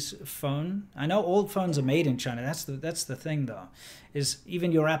Chinese phone, I know all phones are made in China. That's the thing, though, is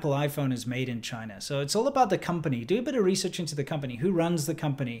even your Apple iPhone is made in China. So it's all about the company. Do a bit of research into the company. Who runs the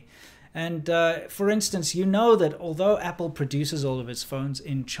company? And for instance, you know that although Apple produces all of its phones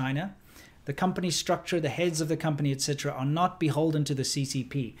in China, the company structure, the heads of the company, etc., are not beholden to the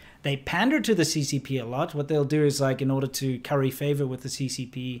CCP. They pander to the CCP a lot. What they'll do is, like, in order to curry favor with the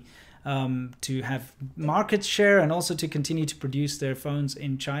CCP, to have market share and also to continue to produce their phones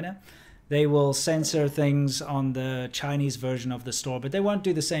in China, they will censor things on the Chinese version of the store, but they won't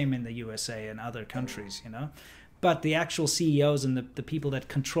do the same in the USA and other countries, you know. But the actual CEOs and the people that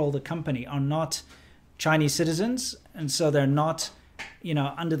control the company are not Chinese citizens, and so they're not, you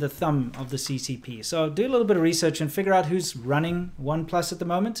know, under the thumb of the CCP. So do a little bit of research and figure out who's running OnePlus at the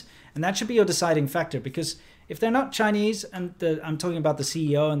moment, and that should be your deciding factor, because if they're not Chinese, and I'm talking about the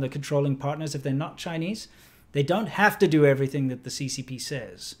CEO and the controlling partners, if they're not Chinese, they don't have to do everything that the CCP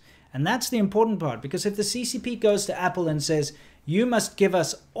says. And that's the important part, because if the CCP goes to Apple and says, you must give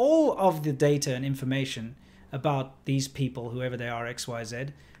us all of the data and information about these people, whoever they are, X, Y, Z,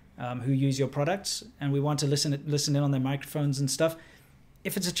 who use your products, and we want to listen in on their microphones and stuff.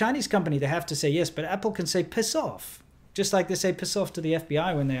 If it's a Chinese company, they have to say yes, but Apple can say piss off, just like they say piss off to the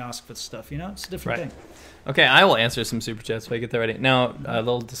FBI when they ask for stuff. You know, it's a different thing. Okay, I will answer some super chats if I get that ready. Now, a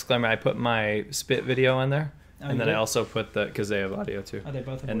little disclaimer: I put my spit video on there, and then I also put because they have audio too. Oh, they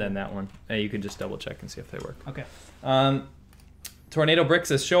both have and audio? Then that one, and you can just double check and see if they work. Okay. Tornado Brick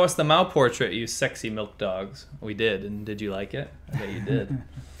says, "Show us the Mao portrait, you sexy milk dogs." We did, and did you like it? I bet you did.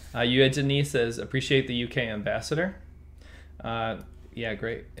 Eugenie says, "Appreciate the UK ambassador." Yeah,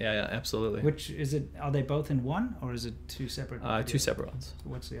 great. Yeah, absolutely. Which is it? Are they both in one, or is it two separate? Two separate ones.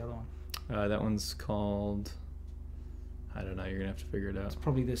 What's the other one? That one's called, I don't know. You're gonna have to figure it out. It's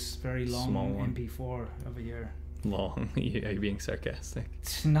probably this very long MP4 of a year. Long? Are you being sarcastic?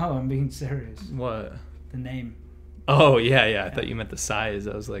 No, I'm being serious. What? The name. Oh yeah. I thought you meant the size.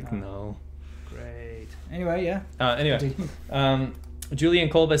 I was like, no. Great. Anyway, yeah. Anyway, Julian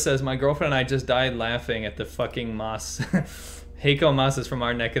Kolbe says, my girlfriend and I just died laughing at the fucking moss. Heiko Moss is from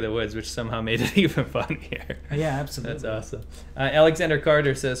our neck of the woods, which somehow made it even funnier. Yeah, absolutely. That's awesome. Alexander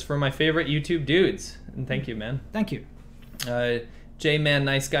Carter says, for my favorite YouTube dudes. And thank you, man. Thank you. J-Man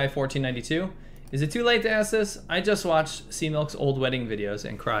Nice Guy 1492. Is it too late to ask this? I just watched C-Milk's old wedding videos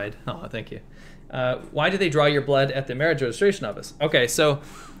and cried. Oh, thank you. Why do they draw your blood at the marriage registration office? Okay, so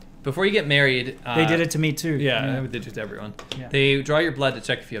before you get married... they did it to me too. Yeah, they did it to everyone. Yeah. They draw your blood to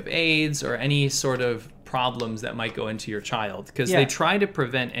check if you have AIDS or any sort of problems that might go into your child, because they try to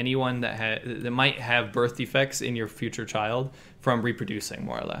prevent anyone that might have birth defects in your future child from reproducing,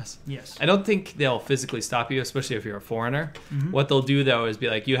 more or less. Yes. I don't think they'll physically stop you, especially if you're a foreigner. Mm-hmm. What they'll do, though, is be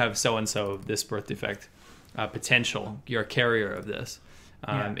like, you have so-and-so, this birth defect potential. You're a carrier of this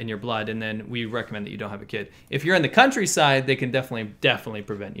in your blood, and then we recommend that you don't have a kid. If you're in the countryside, they can definitely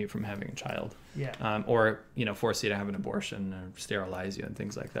prevent you from having a child. Yeah. Or, force you to have an abortion or sterilize you and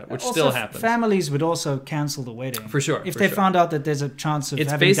things like that, which also, still happens. Families would also cancel the wedding. For sure. If they found out that there's a chance of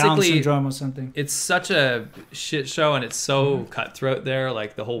it's having Down syndrome or something. It's such a shit show, and it's so cutthroat there,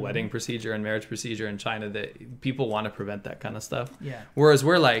 like the whole wedding procedure and marriage procedure in China, that people want to prevent that kind of stuff. Yeah. Whereas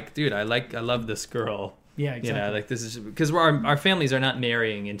we're like, dude, I love this girl. Yeah, exactly. Like this is because our families are not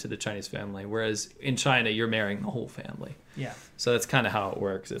marrying into the Chinese family, whereas in China you're marrying the whole family. Yeah. So that's kind of how it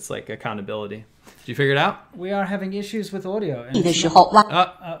works. It's like accountability. Did you figure it out? We are having issues with audio.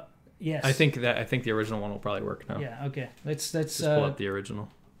 Yes. I think the original one will probably work now. Yeah. Okay. Let's just pull up the original.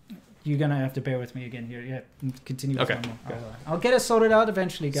 You're gonna have to bear with me again here. Yeah. Continue. Okay. I'll get it sorted out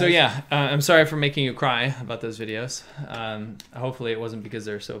eventually, guys. So yeah, I'm sorry for making you cry about those videos. Hopefully it wasn't because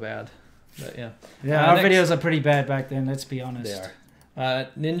they're so bad. But yeah. Yeah, our videos are pretty bad back then, let's be honest. They are.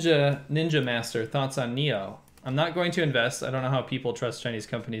 Ninja Master, thoughts on Neo? I'm not going to invest. I don't know how people trust Chinese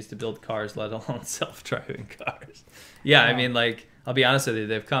companies to build cars, let alone self-driving cars. Yeah, I mean, like, I'll be honest with you,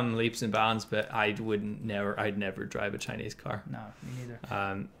 they've come leaps and bounds, but I'd never drive a Chinese car. No, me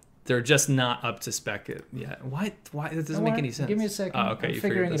neither. They're just not up to spec it yet. Why? That doesn't make any sense. Give me a second. Oh, okay, I'm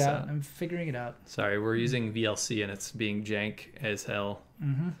figuring it out. I'm figuring it out. Sorry, we're using VLC and it's being jank as hell.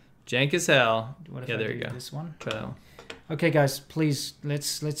 Mm-hmm. Jank as hell. What if yeah, I there you do go. This one. Try that one. Okay, guys, please let's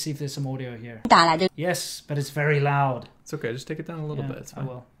see if there's some audio here. Yes, but it's very loud. It's okay. Just take it down a little bit. It's fine.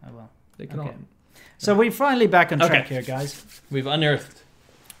 I will. Take it on. So we're finally back on track here, guys. We've unearthed.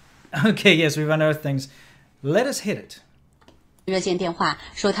 Okay, yes, we've unearthed things. Let us hit it. 热线电话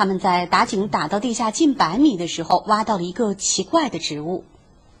说，他们在打井打到地下近100米的时候，挖到了一个奇怪的植物。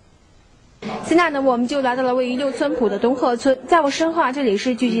现在呢，我们就来到了位于六村埔的东鹤村，在我身后这里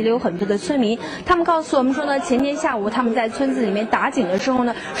是聚集了有很多的村民，他们告诉我们说呢，前天下午他们在村子里面打井的时候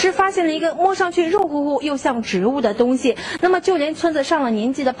呢，是发现了一个摸上去肉乎乎又像植物的东西。那么就连村子上了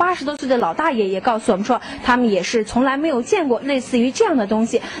年纪的80多岁的老大爷也告诉我们说，他们也是从来没有见过类似于这样的东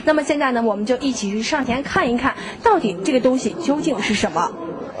西。那么现在呢，我们就一起去上前看一看，到底这个东西究竟是什么。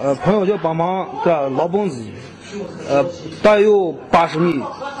朋友就帮忙给捞蹦子，大约有80米，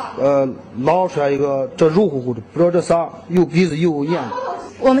捞出来一个这肉乎乎的，不知道这啥，有鼻子有眼。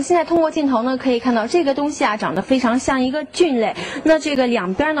我们现在通过镜头呢，可以看到这个东西啊，长得非常像一个菌类。那这个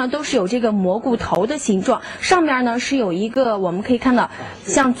两边呢都是有这个蘑菇头的形状，上面呢是有一个我们可以看到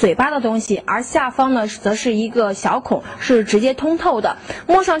像嘴巴的东西，而下方呢则是一个小孔，是直接通透的。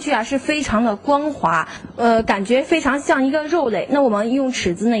摸上去啊是非常的光滑，感觉非常像一个肉类。那我们用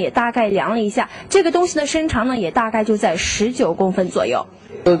尺子呢也大概量了一下，这个东西的身长呢也大概就在19公分左右。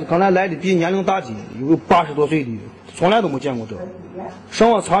刚才来的比年龄大的有80多岁的，从来都没见过这。上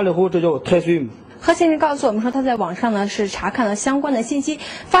网查了以后，这叫太岁嘛。何先生告诉我们说，他在网上呢是查看了相关的信息，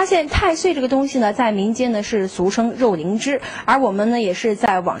发现太岁这个东西呢，在民间呢是俗称肉灵芝，而我们呢也是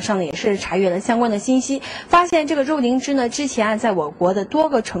在网上呢也是查阅了相关的信息，发现这个肉灵芝呢之前啊在我国的多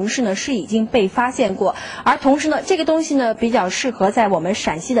个城市呢是已经被发现过，而同时呢这个东西呢比较适合在我们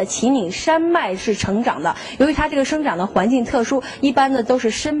陕西的秦岭山脉是成长的，由于它这个生长的环境特殊，一般呢都是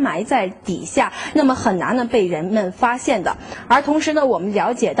深埋在底下，那么很难呢被人们发现的。而同时呢我们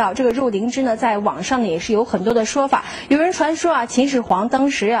了解到这个肉灵芝呢在网上呢也是有很多的说法，有人传说啊，秦始皇当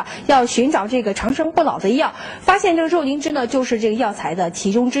时啊要寻找这个长生不老的药，发现这个肉灵芝呢就是这个药材的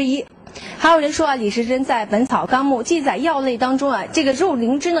其中之一。还有人说啊，李时珍在《本草纲目》记载药类当中啊，这个肉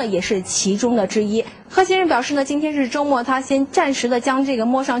灵芝呢也是其中的之一。贺先生表示呢，今天是周末，他先暂时的将这个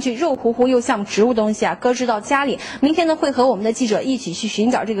摸上去肉乎乎又像植物东西啊搁置到家里，明天呢会和我们的记者一起去寻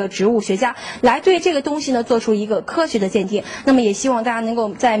找这个植物学家，来对这个东西呢做出一个科学的鉴定。那么也希望大家能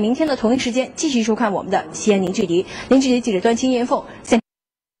够在明天的同一时间继续收看我们的西安零距离。零距离记者端清燕凤。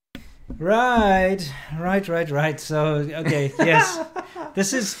Right. So, okay, yes.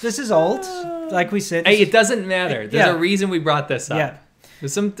 This is old, like we said. Hey, it doesn't matter. There's a reason we brought this up. Yeah.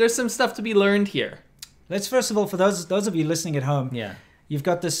 There's some stuff to be learned here. Let's first of all, for those of you listening at home, Yeah. you've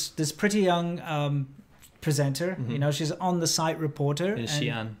got this pretty young presenter. You know, she's on the site reporter In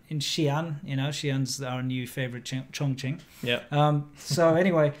Xi'an. In Xi'an, you know, Xi'an's our new favorite Chongqing. Yeah. So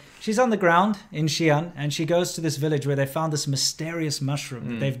anyway, she's on the ground in Xi'an, and she goes to this village where they found this mysterious mushroom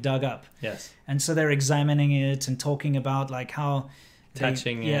that they've dug up. Yes. And so they're examining it and talking about like how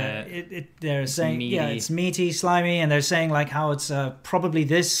Touching it. They're saying meaty. it's meaty, slimy, and they're saying like how it's probably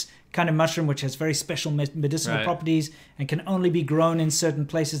this kind of mushroom which has very special medicinal properties and can only be grown in certain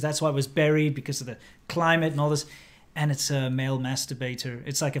places. That's why it was buried, because of the climate and all this. And it's a male masturbator.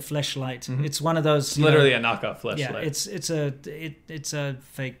 It's like a fleshlight. It's one of those. It's literally a knockoff fleshlight. Yeah, it's a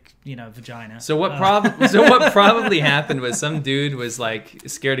fake, vagina. So what probably happened was some dude was like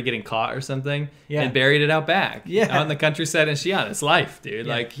scared of getting caught or something and buried it out back. Yeah. Out in the countryside in Xi'an. It's life, dude.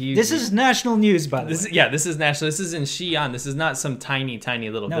 Yeah. Like This is national news, by the way. This is national. This is in Xi'an. This is not some tiny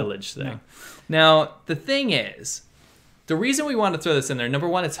little village thing. No. Now, the thing is, the reason we want to throw this in there, number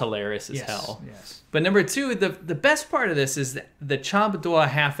one, it's hilarious as hell. Yes. But number two, the best part of this is the Chabadoa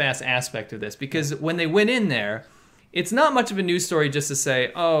half-ass aspect of this, because when they went in there, it's not much of a news story just to say,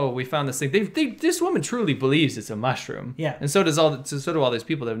 "Oh, we found this thing." This woman truly believes it's a mushroom, Yeah. and so do all these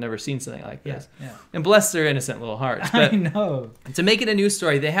people that have never seen something like this. Yeah. And bless their innocent little hearts. But I know. to make it a news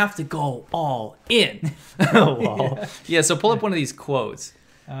story, they have to go all in. Yeah. So pull up one of these quotes.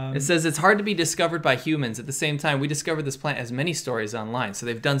 It says, "It's hard to be discovered by humans. At the same time, we discovered this plant has many stories online." So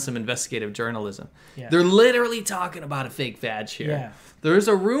they've done some investigative journalism. Yeah. They're literally talking about a fake vag here. Yeah. There's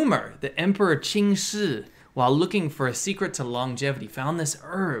a rumor that Emperor Qing Shi, while looking for a secret to longevity, found this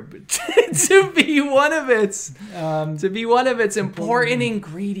herb to be one of its important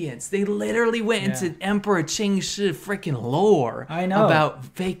ingredients. They literally went into Emperor Qing Shi freaking lore about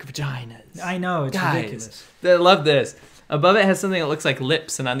fake vaginas. I know, it's ridiculous. I love this. Above it has something that looks like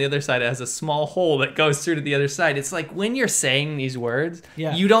lips, and on the other side it has a small hole that goes through to the other side. It's like when you're saying these words,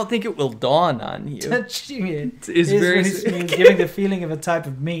 you don't think it will dawn on you. Touching it is very giving the feeling of a type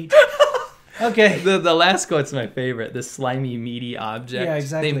of meat. Okay. The last quote's my favorite. This slimy, meaty object. Yeah,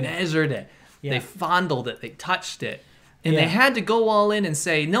 exactly. They measured it. Yeah. They fondled it. They touched it. And they had to go all in and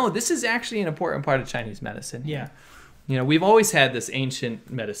say, no, this is actually an important part of Chinese medicine. Yeah. We've always had this ancient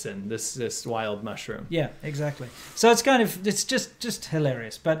medicine, this wild mushroom. Yeah, exactly. So it's just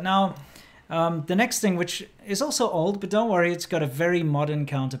hilarious. But now, the next thing, which is also old, but don't worry, it's got a very modern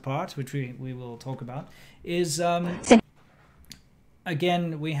counterpart, which we will talk about, is...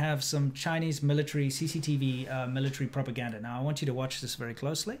 Again, we have some Chinese military, CCTV military propaganda. Now, I want you to watch this very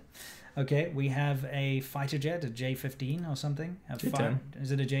closely. Okay, we have a fighter jet, a J-15 or something. J-10.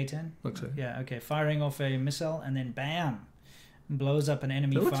 Is it a J-10? Looks like. Yeah, okay. Firing off a missile and then bam, blows up an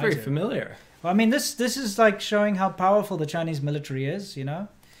enemy fighter. It looks very familiar. Well, I mean, this is like showing how powerful the Chinese military is,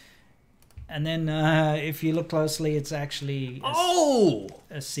 And then if you look closely, it's actually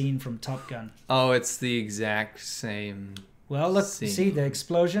a scene from Top Gun. Oh, it's the exact same. Well, look, scene. see the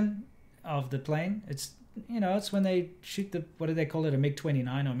explosion of the plane. It's it's when they shoot the, what do they call it, a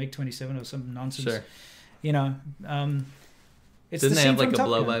MiG-29 or MiG-27 or some nonsense. Sure. It's Didn't the they scene have like from a Top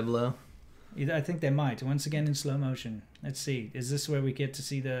blow Gun. by blow? I think they might. Once again in slow motion. Let's see. Is this where we get to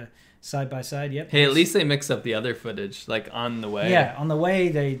see the side by side? Yep. Hey, at least they mix up the other footage, like on the way. Yeah, on the way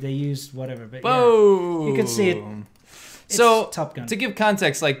they used whatever. But Boom! you can see it. So, Top Gun. to give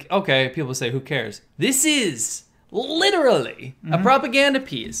context, like, okay, people say, who cares? This is literally a propaganda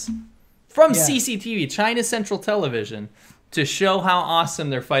piece from CCTV, China Central Television, to show how awesome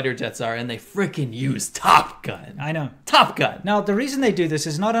their fighter jets are, and they freaking use Top Gun. I know. Top Gun. Now, the reason they do this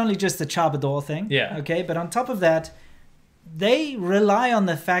is not only just the Chabador thing. Yeah. Okay, but on top of that, they rely on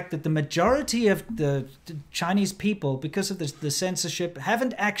the fact that the majority of the Chinese people, because of the censorship,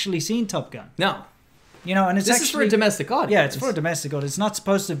 haven't actually seen Top Gun. No. And it's This actually is for a domestic audience. Yeah, it's for a domestic audience. It's not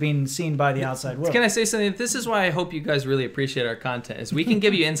supposed to have been seen by the outside world. Can I say something? This is why I hope you guys really appreciate our content, is we can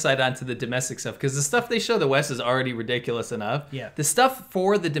give you insight onto the domestic stuff, because the stuff they show the West is already ridiculous enough. Yeah. The stuff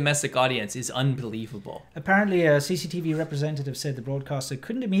for the domestic audience is unbelievable. Apparently, a CCTV representative said the broadcaster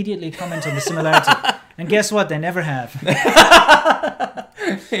couldn't immediately comment on the similarity. And guess what? They never have.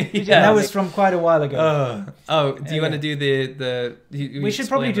 And that was from quite a while ago. Do you want to do the we should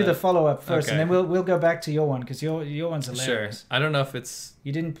probably do the follow-up first, Okay. and then we'll go back to your one, because your one's Sure. hilarious. I don't know if it's...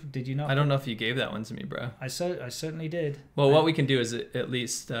 Did you not? I don't know if you gave that one to me, bro. I certainly did. Well, what we can do is at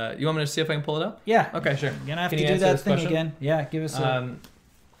least... you want me to see if I can pull it up? Yeah. Okay, sure. You're gonna have Can to you do answer that this thing question? again. Yeah, give us a...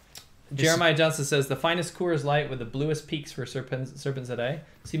 Jeremiah Johnson says, the finest Coors Light with the bluest peaks for serpents today.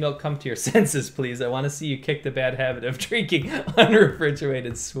 See milk, come to your senses, please. I want to see you kick the bad habit of drinking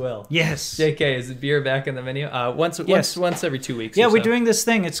unrefrigerated swill. Yes. JK, is the beer back in the menu? Once every 2 weeks. Yeah, or we're so. doing this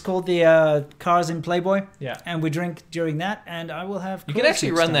thing. It's called the Cars in Playboy. Yeah. And we drink during that, and I will have... You can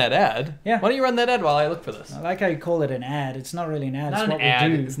actually run that ad. Yeah. Why don't you run that ad while I look for this? I like how you call it an ad. It's not really an ad. Not It's an what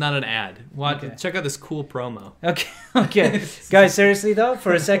ad. we do. It's not an ad. Okay. Check out this cool promo. Okay. Guys, seriously though,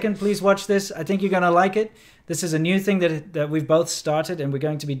 for a second, please watch this. I think you're going to like it. This is a new thing that we've both started, and we're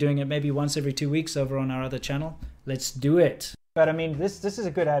going to be doing it maybe once every 2 weeks over on our other channel. Let's do it. But I mean, this is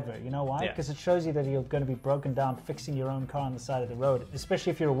a good advert. You know why? Yeah. Because it shows you that you're going to be broken down fixing your own car on the side of the road,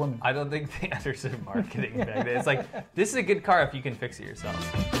 especially if you're a woman. I don't think they understood marketing back then. It's like, this is a good car if you can fix it yourself.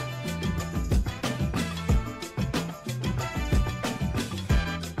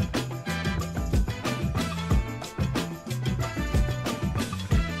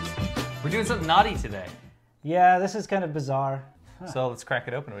 We're doing something naughty today. Yeah, this is kind of bizarre. So let's crack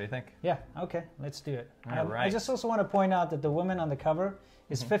it open. What do you think? Yeah, okay, let's do it. All right. I just also want to point out that the woman on the cover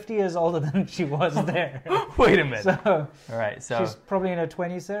is 50 years older than she was there. Wait a minute. So All right, so she's probably in her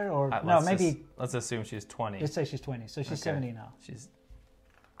 20s there, or no, maybe let's assume she's 20. let's say she's 20. So she's 70 now. She's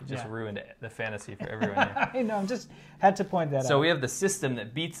just Yeah. ruined the fantasy for everyone here. I know, just had to point that out. So we have the system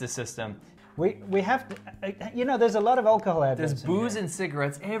that beats the system. We have to, there's a lot of alcohol adverts. There's in booze here. and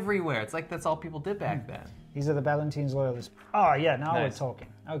cigarettes everywhere. It's like that's all people did back then. These are the Ballantines loyalists. Oh yeah, now Nice. we're talking.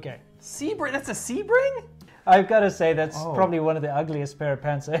 Okay. Sebring? That's a Sebring? I've got to say that's Oh. probably one of the ugliest pair of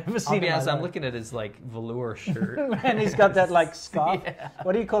pants I've ever seen. I'll be in my honest, I'm life. looking at his like velour shirt. And he's got that like scarf. Yeah.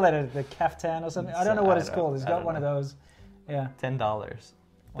 What do you call that? The caftan or something? I don't know what it's called. He's I got don't one of know. those. Yeah. $10.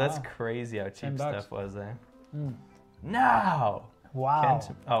 That's Wow. crazy how cheap $10. stuff was there. No. Wow.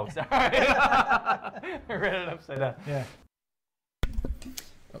 Oh, sorry. I read it upside down. Yeah.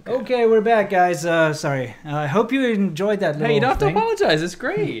 Okay, we're back, guys. Sorry. I hope you enjoyed that little Hey, you don't have to thing. apologize. It's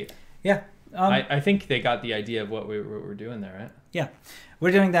great. Yeah. I think they got the idea of what we're doing there, right? Yeah.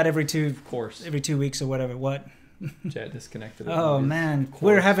 We're doing that every 2 Course. weeks or whatever. What? Chat disconnected. Oh man,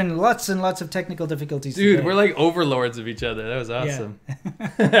 we're having lots and lots of technical difficulties. Dude, today. we're like overlords of each other. That was awesome.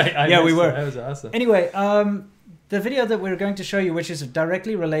 Yeah, we were. That was awesome. Anyway, the video that we're going to show you, which is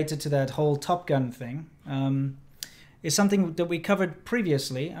directly related to that whole Top Gun thing, is something that we covered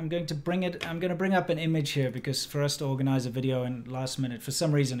previously. I'm going to bring up an image here because for us to organize a video in last minute, for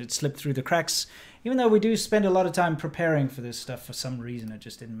some reason it slipped through the cracks. Even though we do spend a lot of time preparing for this stuff, for some reason it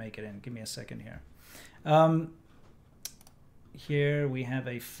just didn't make it in. Give me a second here. Here we have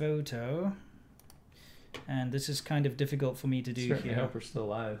a photo, and this is kind of difficult for me to do Certainly here. hope we're still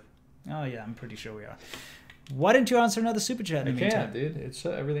alive. Oh yeah, I'm pretty sure we are. Why didn't you answer another super chat? I in the can't, meantime? dude. It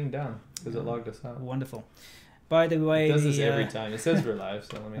shut everything down because it logged us out. Wonderful. By the way, It does this every time. It says we're live,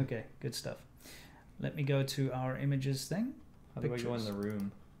 so let me. Okay, good stuff. Let me go to our images thing. How do I go in the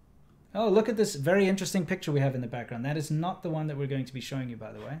room? Oh, look at this very interesting picture we have in the background. That is not the one that we're going to be showing you,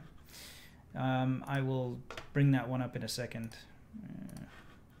 by the way. I will bring that one up in a second.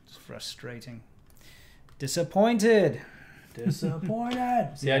 It's frustrating. Disappointed.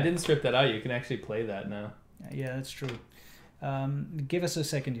 Disappointed. See, I didn't strip that out. You can actually play that now. Yeah, that's true. Give us a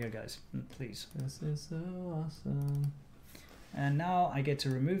second here, guys, please. This is so awesome. And now I get to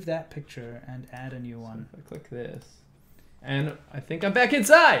remove that picture and add a new one. So if I click this, and I think I'm back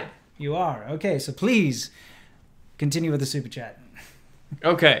inside. You are. Okay, so please continue with the super chat.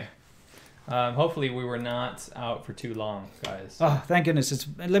 Okay. Hopefully we were not out for too long, guys. Oh, thank goodness.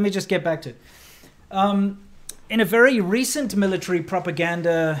 Let me just get back to it. In a very recent military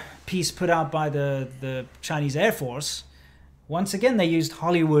propaganda piece put out by the Chinese Air Force, once again they used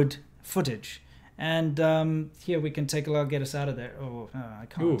Hollywood footage. And here we can take a look, get us out of there. Oh, no, I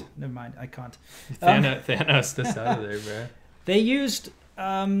can't. Ooh. Never mind, I can't. Thanos this out of there, bro. They used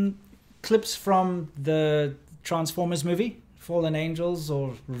clips from the Transformers movie, Fallen Angels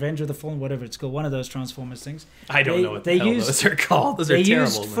or Revenge of the Fallen, whatever it's called, one of those Transformers things. I don't know what the hell those are called. Those are terrible They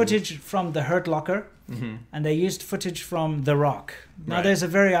used movies. footage from The Hurt Locker, and they used footage from The Rock. Now, there's a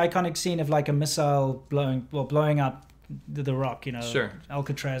very iconic scene of like a missile blowing up the Rock, you know, Sure.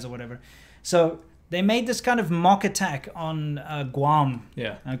 Alcatraz or whatever. So they made this kind of mock attack on Guam.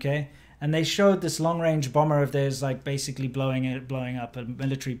 Yeah. Okay. And they showed this long-range bomber of theirs, like basically blowing up a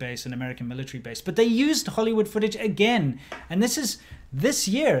military base, an American military base. But they used Hollywood footage again, and this is this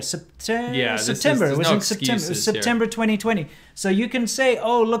year, September. It was in September. It was September 2020. So you can say,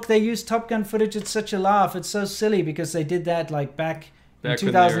 "Oh, look, they used Top Gun footage. It's such a laugh. It's so silly because they did that like back in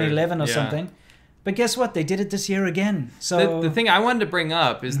 2011 or something." But guess what? They did it this year again. So the thing I wanted to bring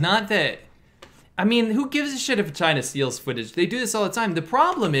up is not that. I mean, who gives a shit if China steals footage? They do this all the time. The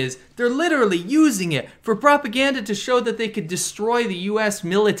problem is they're literally using it for propaganda to show that they could destroy the U.S.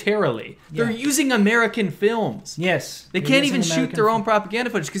 militarily. Yeah. They're using American films. Yes. They can't even shoot their own propaganda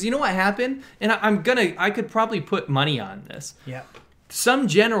footage. Because you know what happened? And I could probably put money on this. Yeah. Some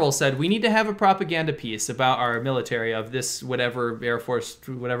general said, we need to have a propaganda piece about our military of this whatever Air Force,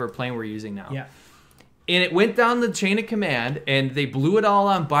 whatever plane we're using now. Yeah. And it went down the chain of command, and they blew it all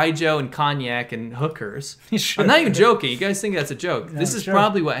on Baijiu and cognac and hookers. Sure. I'm not even joking. You guys think that's a joke. No, this is sure.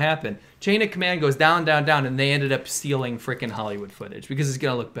 probably what happened. Chain of command goes down, down, down, and they ended up stealing freaking Hollywood footage because it's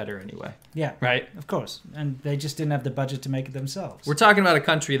going to look better anyway. Yeah. Right? Of course. And they just didn't have the budget to make it themselves. We're talking about a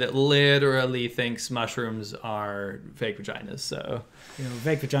country that literally thinks mushrooms are fake vaginas, so... You know,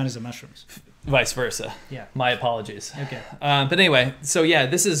 fake vaginas are mushrooms. Vice versa. Yeah. My apologies. Okay. But anyway, so yeah,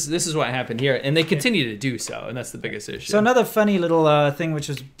 this is what happened here, and they continue to do so, and that's the biggest issue. So another funny little thing which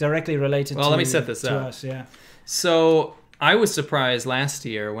is directly related Well, let me set this to up. us. Yeah. So I was surprised last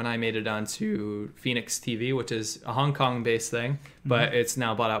year when I made it onto Phoenix TV, which is a Hong Kong-based thing, but it's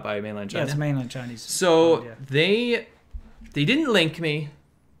now bought out by mainland China. Yeah, it's mainland Chinese. So yeah. they didn't link me.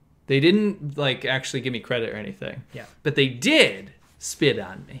 They didn't like actually give me credit or anything. Yeah. But they did spit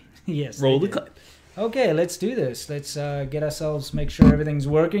on me. Yes. Roll they the did. clip. Okay, let's do this. Let's get ourselves, make sure everything's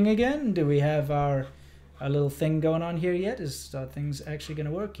working again. Do we have our little thing going on here yet? Is things actually going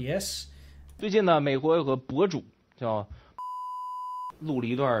to work? Yes. 最近呢，美国有个博主叫录了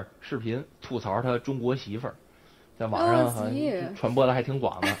一段视频，吐槽他中国媳妇儿，在网上好像传播的还挺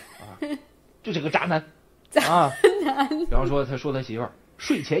广的啊，就这个渣男啊。然后说他媳妇儿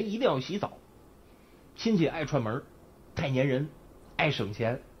睡前一定要洗澡，亲戚爱串门，太粘人，爱省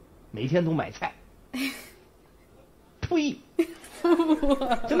钱，每天都买菜。呸！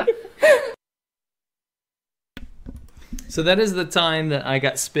真的。 So that is the time that I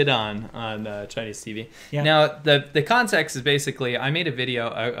got spit on Chinese TV. Yeah. Now, the context is basically I made a video,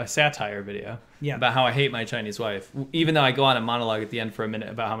 a satire video, about how I hate my Chinese wife, even though I go on a monologue at the end for a minute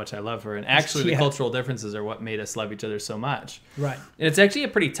about how much I love her. And actually, the cultural differences are what made us love each other so much. Right. And it's actually a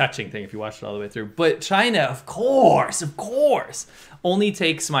pretty touching thing if you watch it all the way through. But China, of course, only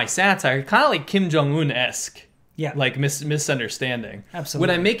takes my satire, kind of like Kim Jong-un-esque, like misunderstanding. Absolutely.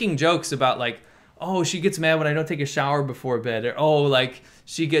 When I'm making jokes about like, oh, she gets mad when I don't take a shower before bed, or oh, like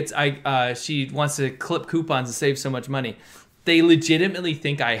she wants to clip coupons to save so much money. They legitimately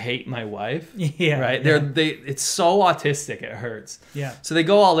think I hate my wife. Yeah. Right? Yeah. It's so autistic, it hurts. Yeah. So they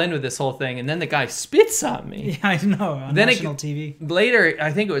go all in with this whole thing, and then the guy spits on me. Yeah, I know. On national TV. Later,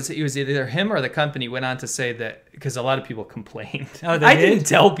 I think it was either him or the company went on to say that, because a lot of people complained. Oh, they I did? didn't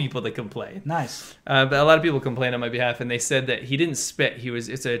tell people to complain. Nice. But a lot of people complained on my behalf, and they said that he didn't spit.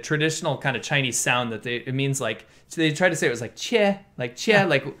 It's a traditional kind of Chinese sound that it means like, so they tried to say it was like che,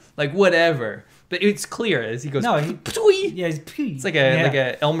 like whatever. But it's clear as he goes. No, it's like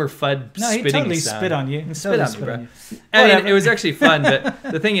a Elmer Fudd no, spitting he totally sound. spit on you. Spit on me, bro. I mean, it was actually fun, but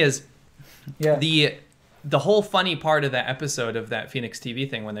the thing is, the whole funny part of that episode of that Phoenix TV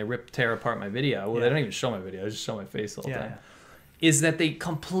thing when they tear apart my video. Well, they don't even show my video; they just show my face the whole time. is that they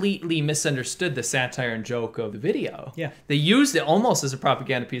completely misunderstood the satire and joke of the video. Yeah. They used it almost as a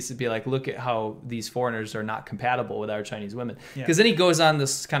propaganda piece to be like, look at how these foreigners are not compatible with our Chinese women. Because then he goes on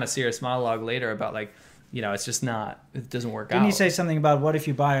this kind of serious monologue later about like, you know, it's just not, it doesn't work out. Didn't he say something about what if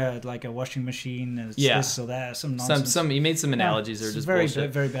you buy a washing machine and it's this or that, some nonsense? He made some analogies that are just very,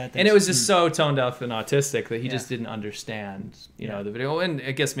 bullshit. very bad things. And it was just so toned up and autistic that he just didn't understand, you know, the video. And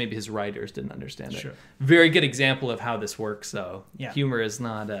I guess maybe his writers didn't understand it. Very good example of how this works, though. Yeah. Humor is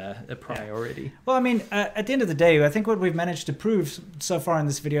not a priority. Yeah. Well, I mean, at the end of the day, I think what we've managed to prove so far in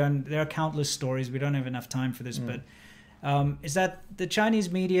this video, and there are countless stories, we don't have enough time for this, but is that the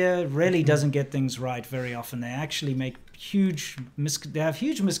Chinese media really doesn't get things right very often. They actually make they have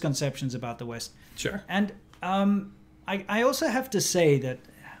huge misconceptions about the West. Sure. And I also have to say that,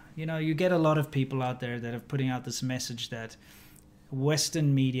 you know, you get a lot of people out there that are putting out this message that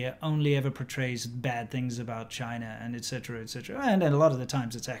Western media only ever portrays bad things about China and et cetera, et cetera. And a lot of the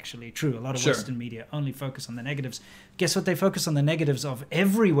times it's actually true. A lot of Western media only focus on the negatives. Guess what? They focus on the negatives of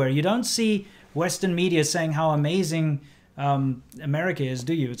everywhere. You don't see Western media saying how amazing America is,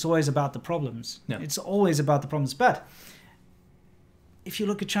 do you? It's always about the problems. No. It's always about the problems. But if you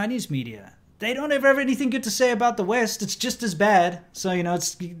look at Chinese media, they don't ever have anything good to say about the West. It's just as bad. So, you know,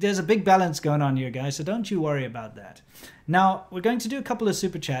 there's a big balance going on here, guys. So don't you worry about that. Now, we're going to do a couple of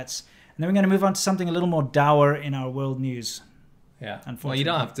super chats, and then we're going to move on to something a little more dour in our world news. Yeah. Unfortunately. Well, you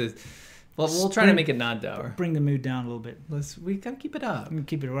don't have to. Well, we'll try to make it non-dour. Bring the mood down a little bit. We gotta keep it up.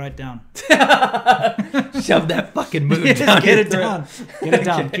 Keep it right down. Shove that fucking mood down. Get it down. Get it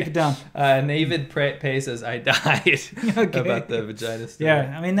down. Keep it down. David Pay says, I died about the vagina story.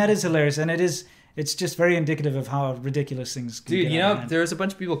 Yeah, I mean, that is hilarious. And it's just very indicative of how ridiculous things can Dude, get you out of know, hand. there's a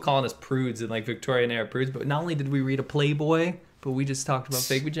bunch of people calling us prudes and like Victorian era prudes, but not only did we read a Playboy, but we just talked about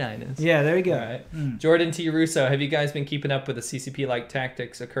fake vaginas. Yeah, there we go. All right. Jordan T. Russo, have you guys been keeping up with the CCP-like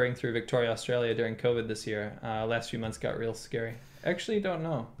tactics occurring through Victoria, Australia during COVID this year? Last few months got real scary. Actually, don't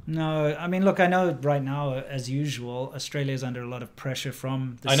know. No, I mean, look, I know right now, as usual, Australia is under a lot of pressure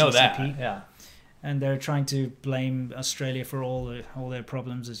from the CCP. I know that, yeah. And they're trying to blame Australia for all their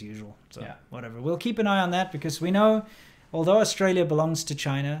problems as usual. So, whatever. We'll keep an eye on that because we know, although Australia belongs to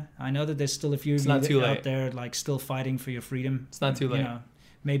China, I know that there's still a few of you out there like still fighting for your freedom. It's not too late. You know,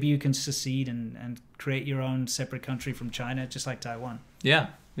 maybe you can secede and create your own separate country from China, just like Taiwan. Yeah.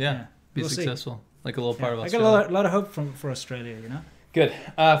 Be we'll successful. See. Like a little part of I Australia. got a lot of hope for Australia, you know? Good.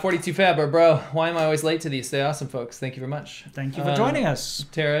 42 Fab, or bro, why am I always late to these? Stay awesome, folks. Thank you very much. Thank you for joining us.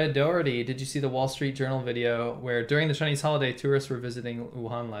 Tara Doherty, did you see the Wall Street Journal video where during the Chinese holiday, tourists were visiting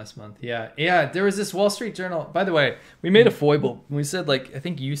Wuhan last month? Yeah, there was this Wall Street Journal. By the way, we made a foible. We said, like, I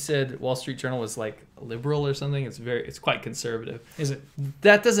think you said Wall Street Journal was, like, liberal or something. It's quite conservative. Is it?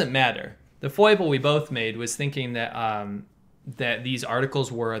 That doesn't matter. The foible we both made was thinking that that these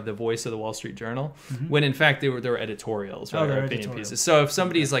articles were the voice of the Wall Street Journal, when in fact they were editorials, right? Or opinion pieces. So if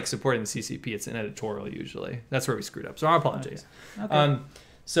somebody's like supporting the CCP, it's an editorial usually. That's where we screwed up. So our apologies. Okay.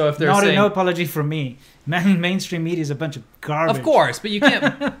 So if they're saying, no apology from me. Mainstream media is a bunch of garbage. Of course, but you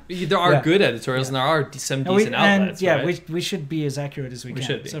can't. There are good editorials and there are some decent outlets. Right? we should be as accurate as we can.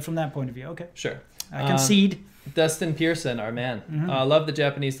 Should be. So from that point of view, okay. Sure. I concede. Dustin Pearson, our man. Love the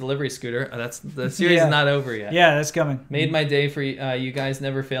Japanese delivery scooter. The series is not over yet. Yeah, that's coming. Made my day for you guys.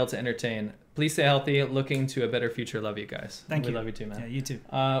 Never fail to entertain. Please stay healthy. Looking to a better future. Love you guys. Thank you. We love you too, man. Yeah, you too.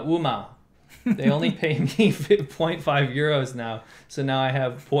 Wu Mao. They only pay me 0.5 euros now, so now I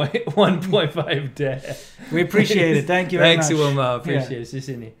have 1.5 debt. We appreciate it. Thank you very much. Thanks, Wu Mao. Appreciate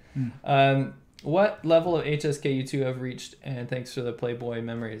it. What level of HSK you two have reached? And thanks for the Playboy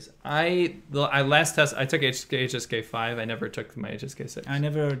memories. I last test I took HSK 5. I never took my HSK 6. I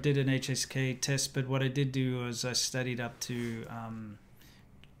never did an HSK test, but what I did do was I studied up to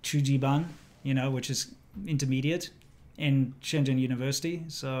Chujiban, which is intermediate in Shenzhen University.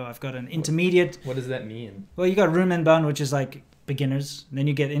 So I've got an intermediate. What does that mean? Well, you got Rumenban, which is like beginners, and then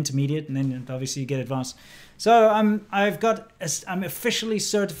you get intermediate, and then obviously you get advanced. So I'm officially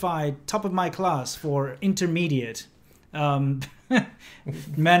certified top of my class for intermediate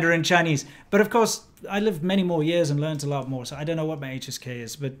Mandarin Chinese. But of course, I lived many more years and learned a lot more. So I don't know what my HSK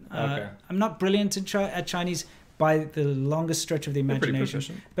is, but I'm not brilliant at Chinese by the longest stretch of the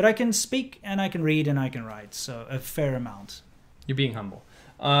imagination. But I can speak and I can read and I can write, so a fair amount. You're being humble.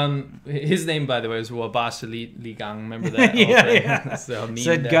 His name, by the way, was Wabashi Li Gang. Remember that? Yeah. So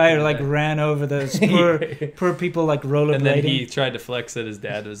that guy like ran over those poor people like rollerblading. And then he tried to flex that his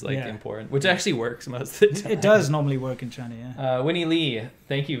dad was like important, which actually works most of the time. It does normally work in China, yeah. Winnie Lee,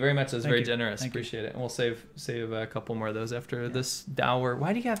 thank you very much. That was very generous. Thank Appreciate it. And we'll save a couple more of those after this dour.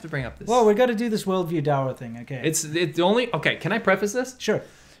 Why do you have to bring up this? Well, we got to do this worldview dour thing, okay? It's only okay. Can I preface this? Sure.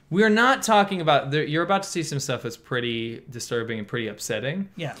 We are not talking about. You're about to see some stuff that's pretty disturbing and pretty upsetting.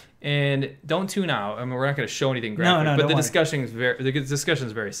 Yeah. And don't tune out. I mean, we're not going to show anything graphic, No, but the discussion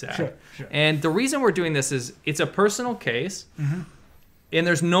is very sad. Sure. And the reason we're doing this is it's a personal case, and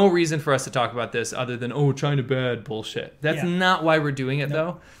there's no reason for us to talk about this other than China bad bullshit. That's not why we're doing it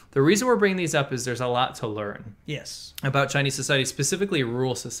though. The reason we're bringing these up is there's a lot to learn. Yes. About Chinese society, specifically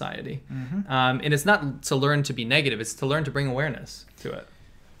rural society, and it's not to learn to be negative. It's to learn to bring awareness to it.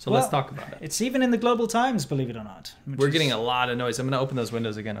 So let's talk about it. It's even in the Global Times, believe it or not. We're getting a lot of noise. I'm going to open those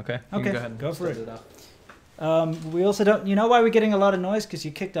windows again, okay? Okay, go ahead and go for it. We also don't... You know why we're getting a lot of noise? Because you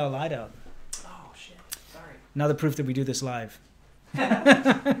kicked our light out. Oh, shit. Sorry. Another proof that we do this live.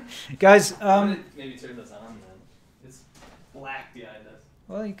 Guys... maybe turn this on, then. It's black behind us.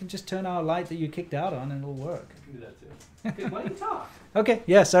 Well, you can just turn our light that you kicked out on and it'll work. I can do that, too. Okay, why don't you talk? Okay,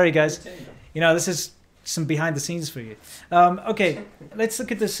 yeah, sorry, guys. You know, this is... some behind the scenes for you. Okay, let's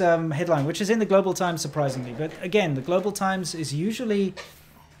look at this headline, which is in the Global Times, surprisingly. But again, the Global Times is usually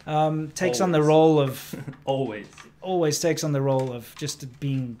takes on the role of always takes on the role of just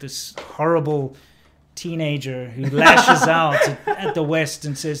being this horrible teenager who lashes out at the West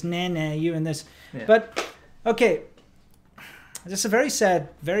and says, "Nah, you and this." Yeah. But okay, this is a very sad,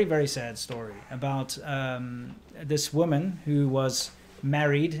 very very sad story about this woman who was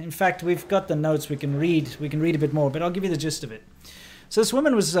married. In fact, we've got the notes. We can read a bit more, but I'll give you the gist of it. So this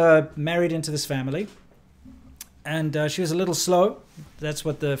woman was married into this family, and she was a little slow. That's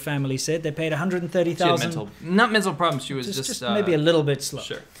what the family said. They paid $130,000. Not mental problems. She was just maybe a little bit slow.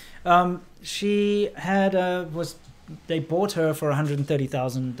 Sure. She had they bought her for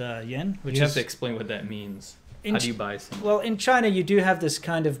 130,000 yen. Which you have to explain what that means. How do you buy something? Well, in China, you do have this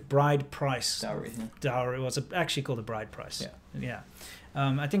kind of bride price. Dowry. Yeah. Dowry was actually called a bride price. Yeah.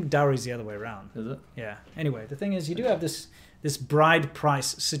 I think dowry is the other way around. Is it? Yeah. Anyway, the thing is, you do have this bride price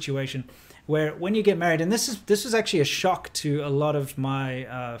situation where when you get married, and this was actually a shock to a lot of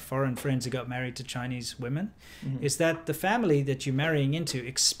my foreign friends who got married to Chinese women, is that the family that you're marrying into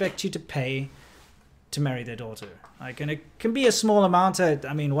expect you to pay to marry their daughter. Like, and it can be a small amount.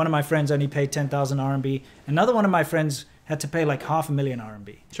 I mean, one of my friends only paid 10,000 RMB. Another one of my friends had to pay like 500,000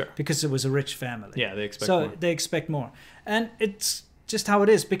 RMB. Sure. Because it was a rich family. Yeah, they expect more. So they expect more. And it's just how it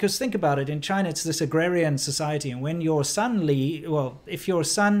is. Because think about it. In China, it's this agrarian society. And when your son if your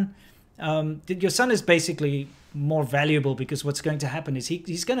son is basically more valuable, because what's going to happen is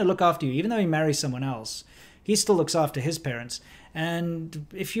he's going to look after you. Even though he marries someone else, he still looks after his parents. And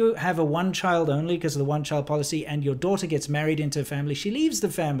if you have a one child only because of the one child policy, and your daughter gets married into a family, she leaves the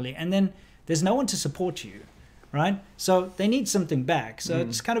family, and then there's no one to support you, right? So they need something back. So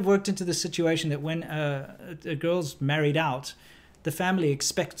it's kind of worked into the situation that when a girl's married out, the family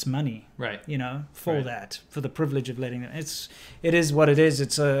expects money, right? You know, for the privilege of letting them. It is what it is.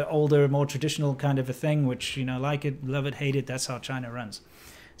 It's a older, more traditional kind of a thing, which, you know, like it, love it, hate it. That's how China runs.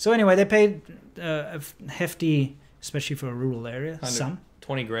 So anyway, they paid a hefty, especially for a rural area, some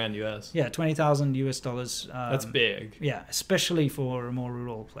 20 grand US. Yeah, $20,000 US. That's big. Yeah, especially for a more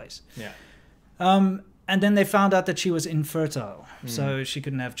rural place. Yeah. And then they found out that she was infertile, so she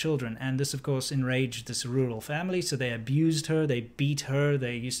couldn't have children. And this, of course, enraged this rural family. So they abused her, they beat her,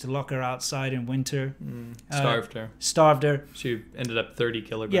 they used to lock her outside in winter. Starved her. She ended up 30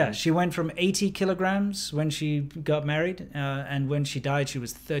 kilograms. Yeah, she went from 80 kilograms when she got married, and when she died, she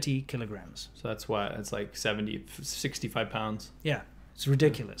was 30 kilograms. So that's what, it's like 65 pounds. Yeah, it's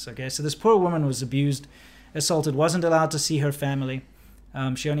ridiculous, okay? So this poor woman was abused, assaulted, wasn't allowed to see her family.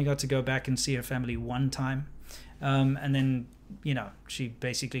 She only got to go back and see her family one time. And then, you know, she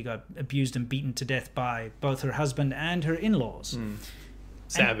basically got abused and beaten to death by both her husband and her in-laws.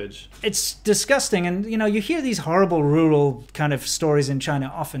 Savage. And it's disgusting. And, you know, you hear these horrible rural kind of stories in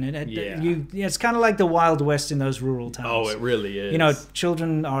China often. It's kind of like the Wild West in those rural towns. Oh, it really is. You know,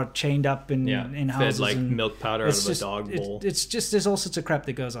 children are chained up in houses. Fed like and milk powder out of a dog bowl. It's just, there's all sorts of crap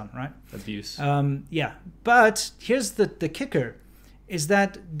that goes on, right? Abuse. Yeah. But here's the kicker. Is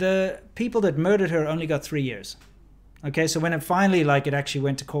that the people that murdered her only got 3 years. Okay, so when it finally, it actually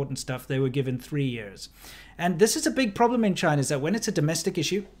went to court and stuff, they were given 3 years. And this is a big problem in China, is that when it's a domestic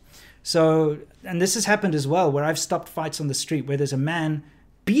issue, so, and this has happened as well, where I've stopped fights on the street where there's a man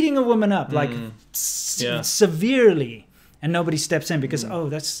beating a woman up, severely, and nobody steps in because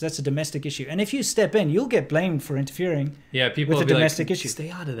that's a domestic issue. And if you step in, you'll get blamed for interfering. Yeah, people with will a be domestic like, issue.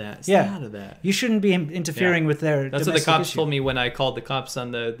 Stay out of that. Stay out of that. You shouldn't be interfering with their. That's what the cops issue. told me when I called the cops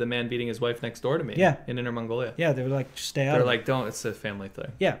on the man beating his wife next door to me. Yeah. In Inner Mongolia. Yeah, they were like, stay out. They're of like, it. don't. It's a family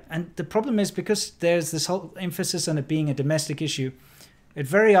thing. Yeah, and the problem is because there's this whole emphasis on it being a domestic issue, it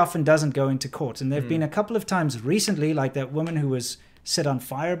very often doesn't go into court. And there've been a couple of times recently, like that woman who was set on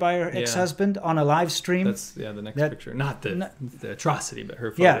fire by her ex-husband on a live stream. That's the next picture. Not the atrocity, but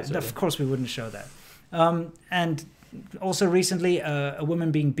her photos. Yeah, of course we wouldn't show that. And also recently, a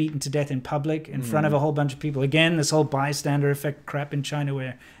woman being beaten to death in public in front of a whole bunch of people. Again, this whole bystander effect crap in China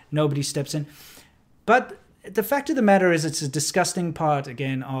where nobody steps in. But the fact of the matter is it's a disgusting part,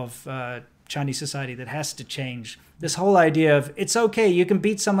 again, of Chinese society that has to change. This whole idea of it's okay, you can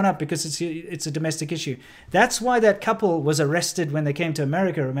beat someone up because it's a domestic issue. That's why that couple was arrested when they came to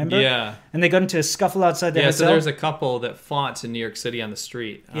America, remember? Yeah. And they got into a scuffle outside their hotel. So there's a couple that fought in New York City on the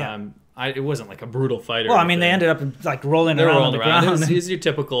street. Yeah. It wasn't like a brutal fight. Well, I mean, they ended up like rolling around on the ground. It was your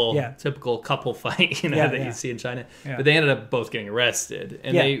typical couple fight, that you see in China. Yeah. But they ended up both getting arrested,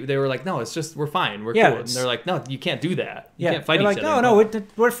 and they were like, "No, it's just we're fine, we're cool." And they're like, "No, you can't do that. You can't fight each other." No,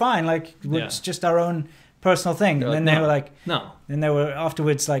 we're fine. Like it's just our own personal thing. And then they were like, "No." Then they were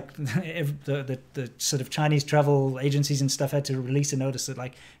afterwards like the sort of Chinese travel agencies and stuff had to release a notice that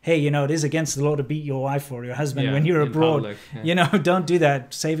like, hey, it is against the law to beat your wife or your husband when you're abroad. Public, don't do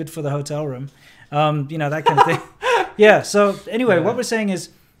that. Save it for the hotel room. That kind of thing. Yeah. So anyway, what we're saying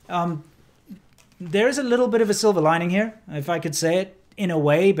is there is a little bit of a silver lining here, if I could say it, in a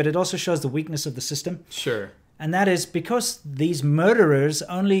way, but it also shows the weakness of the system. Sure. And that is because these murderers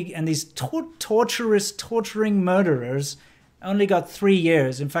these torturing murderers only got 3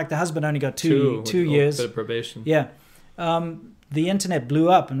 years. In fact, the husband only got two years. Bit of probation. Yeah. The internet blew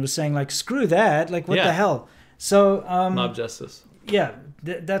up and was saying like, screw that. Like, what the hell? So mob justice. Yeah,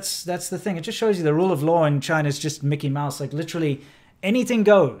 that's the thing. It just shows you the rule of law in China is just Mickey Mouse. Like literally anything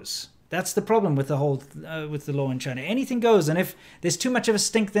goes. That's the problem with the whole with the law in China. Anything goes, and if there's too much of a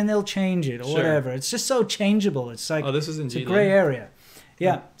stink, then they'll change it or whatever. It's just so changeable. It's like this is it's a gray area.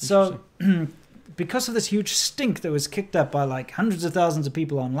 Yeah. So because of this huge stink that was kicked up by like hundreds of thousands of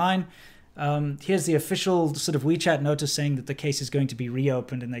people online, here's the official sort of WeChat notice saying that the case is going to be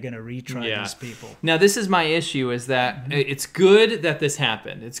reopened and they're going to retry these people. Now, this is my issue, is that it's good that this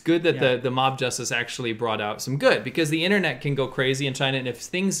happened. It's good that the mob justice actually brought out some good, because the internet can go crazy in China, and if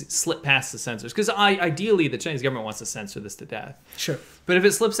things slip past the censors, because ideally the Chinese government wants to censor this to death. Sure. But if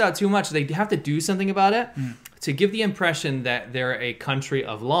it slips out too much, they have to do something about it to give the impression that they're a country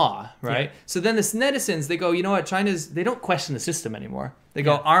of law, right? Yeah. So then the netizens, they go, you know what, they don't question the system anymore. They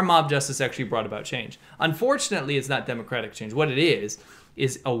go, our mob justice actually brought about change. Unfortunately, it's not democratic change. What it is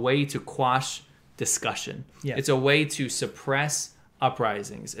a way to quash discussion. Yeah. It's a way to suppress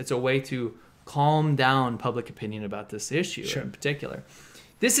uprisings. It's a way to calm down public opinion about this issue in particular.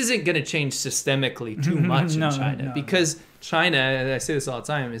 This isn't going to change systemically too much in China, because China, I say this all the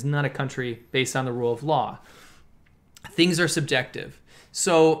time, is not a country based on the rule of law. Things are subjective.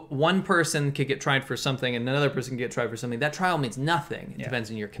 So one person could get tried for something and another person can get tried for something. That trial means nothing. It depends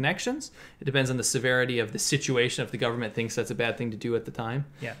on your connections. It depends on the severity of the situation, if the government thinks that's a bad thing to do at the time.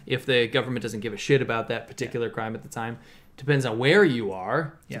 Yeah. If the government doesn't give a shit about that particular crime at the time. Depends on where you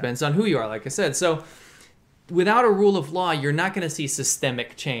are. Depends on who you are, like I said. So without a rule of law, you're not going to see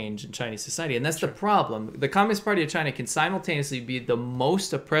systemic change in Chinese society. And that's the problem. The Communist Party of China can simultaneously be the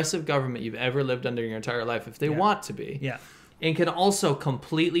most oppressive government you've ever lived under your entire life, if they want to be. Yeah. And can also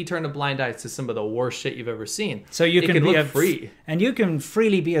completely turn a blind eye to some of the worst shit you've ever seen. So you can be free. And you can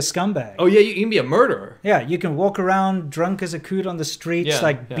freely be a scumbag. Oh, yeah, you can be a murderer. Yeah, you can walk around drunk as a coot on the streets,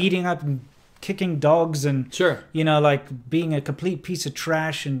 beating up and kicking dogs and, like being a complete piece of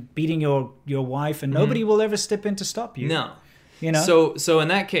trash and beating your wife, and nobody will ever step in to stop you. No. You know? So in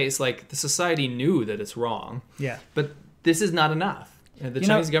that case, like, the society knew that it's wrong. Yeah. But this is not enough. The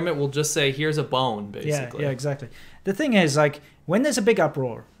Chinese government will just say, here's a bone, basically. Yeah, exactly. The thing is, like, when there's a big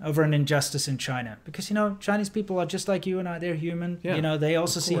uproar over an injustice in China, because, Chinese people are just like you and I, they're human. Yeah, they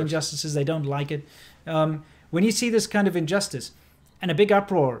also see injustices, they don't like it. When you see this kind of injustice and a big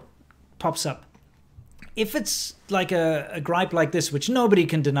uproar pops up, if it's like a gripe like this, which nobody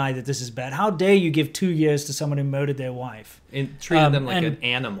can deny that this is bad, how dare you give 2 years to someone who murdered their wife? And treated them like an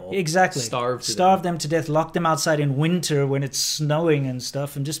animal. Exactly. Starved them to death, locked them outside in winter when it's snowing and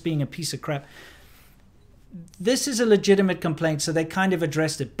stuff, and just being a piece of crap. This is a legitimate complaint, so they kind of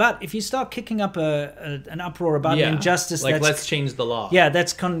addressed it. But if you start kicking up an uproar about injustice, like let's change the law. Yeah,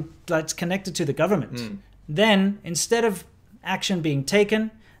 that's connected to the government. Then, instead of action being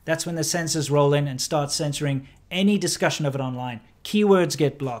taken, that's when the censors roll in and start censoring any discussion of it online. Keywords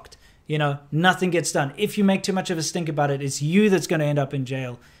get blocked. You know, nothing gets done. If you make too much of a stink about it, it's you that's going to end up in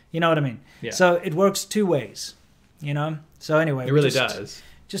jail. You know what I mean? Yeah. So it works two ways, you know? So anyway. It really does.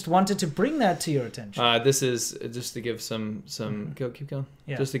 Just wanted to bring that to your attention. This is just to give some keep going.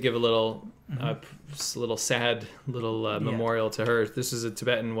 Yeah. Just to give a little little sad memorial to her. This is a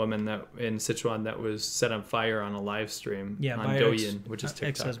Tibetan woman that in Sichuan that was set on fire on a live stream on Douyin, which is TikTok.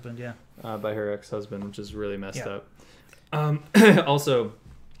 Ex-husband, yeah. By her ex-husband, which is really messed up. Also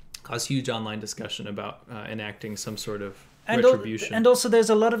caused huge online discussion about enacting some sort of retribution. And also there's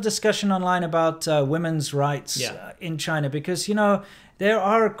a lot of discussion online about women's rights in China because, you know, there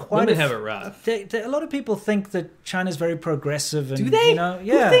are quite women have it rough. A lot of people think that China's very progressive. And, do they? You know,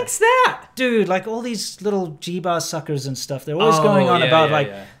 yeah. Who thinks that? Dude, like all these little G-bar suckers and stuff. They're always going on about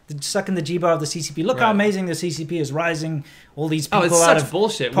sucking the G-bar of the CCP. Look how amazing the CCP is rising all these people it's out such of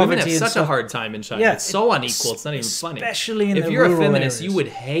bullshit. Poverty women have such a hard time in China. Yeah, it's so unequal. It's not even funny. Especially in if the you're a rural feminist, areas. you would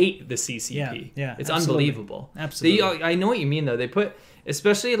hate the CCP. Yeah, it's absolutely. unbelievable. Absolutely. I know what you mean though. They put,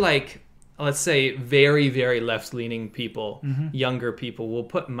 especially like, let's say very, very left-leaning people, younger people, will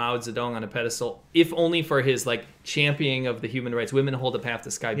put Mao Zedong on a pedestal, if only for his like championing of the human rights. Women hold up half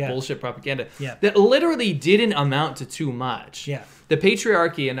the sky. Bullshit propaganda that literally didn't amount to too much. Yeah. The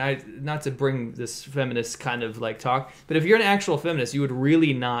patriarchy, and not to bring this feminist kind of like talk, but if you're an actual feminist, you would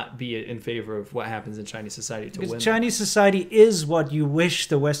really not be in favor of what happens in Chinese society to women. Chinese society is what you wish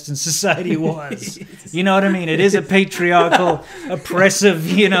the Western society was. You know what I mean? It is a patriarchal, oppressive,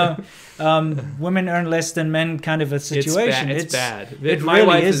 you know, women earn less than men kind of a situation. It's bad. It My really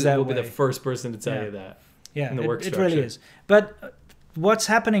wife is that will be way. the first person to tell you that. Yeah, in the work it structure. really is. But what's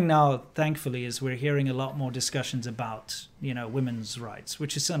happening now, thankfully, is we're hearing a lot more discussions about, you know, women's rights,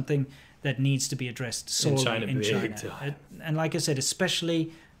 which is something that needs to be addressed sorely in China. And like I said,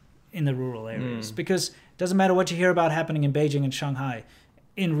 especially in the rural areas, because it doesn't matter what you hear about happening in Beijing and Shanghai.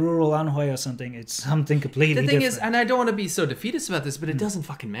 In rural Anhui or something, it's something completely different. The thing is, and I don't want to be so defeatist about this, but it doesn't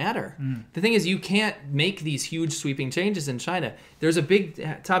fucking matter. The thing is, you can't make these huge sweeping changes in China. There's a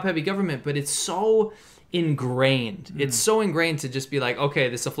big top-heavy government, but it's so ingrained. It's so ingrained to just be like, okay,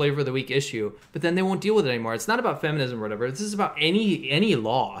 this is a flavor of the week issue, but then they won't deal with it anymore. It's not about feminism or whatever. This is about any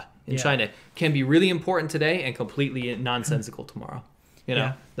law in China can be really important today and completely nonsensical tomorrow. You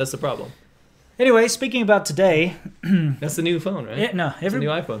know, that's the problem. Anyway, speaking about today, that's the new phone, right? Yeah, no, the new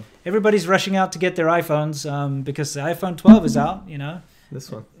iPhone. Everybody's rushing out to get their iPhones because the iPhone 12 is out. You know, this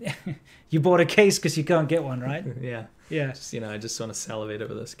one. You bought a case because you can't get one, right? Yeah. Yeah. Just, I just want to salivate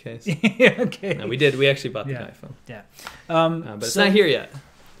over this case. Okay. No, we actually bought the iPhone. Yeah. But it's not here yet.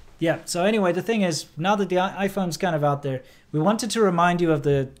 Yeah. So anyway, the thing is, now that the iPhone's kind of out there, we wanted to remind you of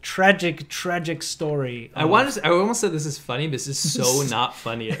the tragic story. I almost said this is funny, but this is so not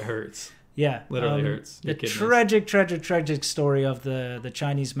funny. It hurts. Yeah, literally hurts. The tragic story of the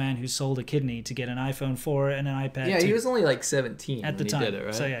Chinese man who sold a kidney to get an iPhone 4 and an iPad 2. Yeah, he was only like 17 at the time. He did it,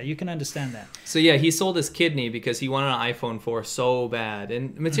 right? So yeah, you can understand that. So yeah, he sold his kidney because he wanted an iPhone 4 so bad.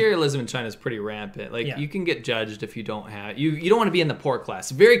 And materialism in China is pretty rampant. Like you can get judged if you don't have you don't want to be in the poor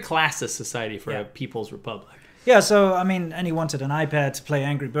class. Very classist society for a people's republic. Yeah, so I mean, and he wanted an iPad to play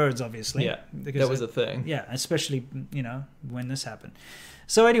Angry Birds, obviously. Yeah, that was a thing. Yeah, especially when this happened.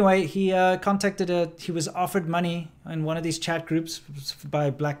 So anyway, he he was offered money in one of these chat groups by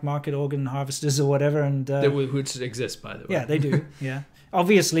black market organ harvesters or whatever, and which exist, by the way. Yeah, they do. Yeah,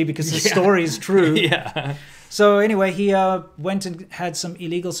 obviously because the story is true. Yeah. So anyway, he went and had some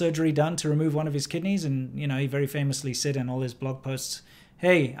illegal surgery done to remove one of his kidneys, and he very famously said in all his blog posts,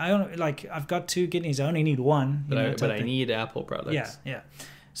 "Hey, I've got 2 kidneys. I only need one, but I need Apple products." Yeah.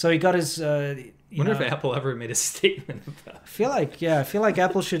 So he got his. I wonder if Apple ever made a statement about it. I feel like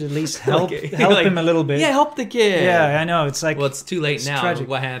Apple should at least help him a little bit. Yeah, help the kid. Yeah, I know. It's like, well, it's too late now. Tragic.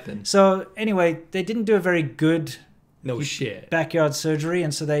 What happened? So anyway, they didn't do a very good backyard surgery,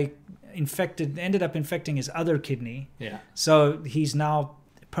 and so they ended up infecting his other kidney. Yeah. So he's now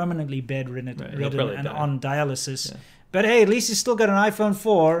permanently bedridden and on dialysis. Yeah. But hey, at least he's still got an iPhone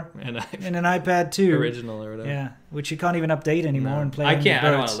 4 and an iPad 2. Original or whatever. Yeah, which you can't even update anymore and play. I can't.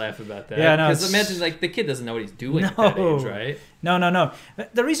 I don't want to laugh about that. Yeah, no. Because imagine, the kid doesn't know what he's doing at that age, right? No.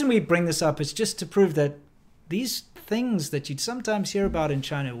 The reason we bring this up is just to prove that these things that you'd sometimes hear about in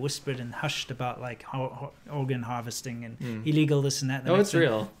China, whispered and hushed about, like organ harvesting and illegal this and that. It's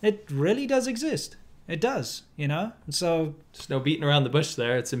real. It really does exist. It does, And so there's no beating around the bush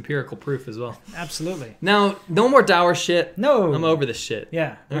there. It's empirical proof as well. Absolutely. Now, no more dour shit. No. I'm over this shit.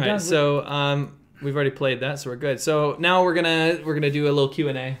 Yeah. All right. So, we've already played that, so we're good. So now we're gonna do a little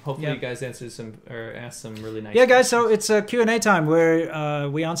Q&A. Hopefully you guys ask some really nice. Yeah, guys. So it's a Q&A time where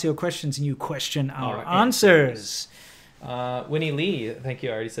we answer your questions and you question our answers. Winnie Lee, thank you.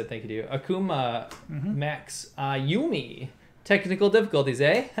 I already said thank you to you. Akuma Max Yumi. Technical difficulties,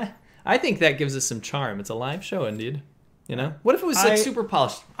 eh? I think that gives us some charm. It's a live show, indeed. You know, what if it was like super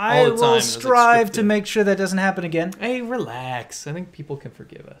polished all the time? I will strive to make sure that doesn't happen again. Hey, relax. I think people can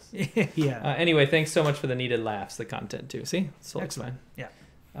forgive us. Yeah. Anyway, thanks so much for the needed laughs, the content too. See, so it's fine.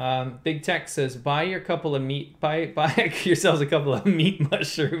 Yeah. Big Tech says, buy yourselves a couple of meat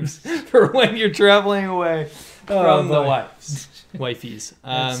mushrooms for when you're traveling away from the wifeys.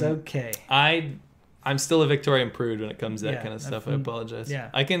 That's okay. I'm still a Victorian prude when it comes to that kind of stuff. I apologize.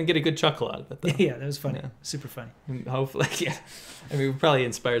 Yeah. I can get a good chuckle out of it, though. Yeah, that was funny. Yeah. Super funny. And hopefully, yeah. I mean, we probably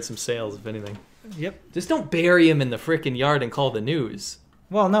inspired some sales, if anything. Yep. Just don't bury him in the frickin' yard and call the news.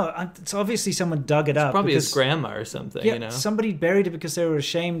 Well, no, it's obviously someone dug it up. Probably his grandma or something, yeah, you know? Somebody buried it because they were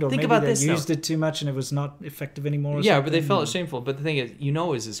ashamed, or maybe they used it too much and it was not effective anymore. Yeah, but they felt shameful. But the thing is, it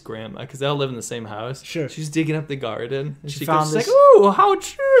was his grandma, because they all live in the same house. Sure. She's digging up the garden. And she found this. She's like, ooh, how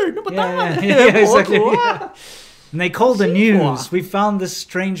true. Yeah, exactly. Yeah. And they called the news. We found this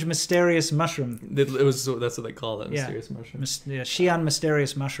strange, mysterious mushroom. That's what they call it, mysterious mushroom. Xi'an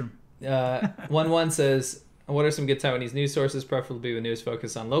mysterious mushroom. 1-1 says, what are some good Taiwanese news sources, preferably with news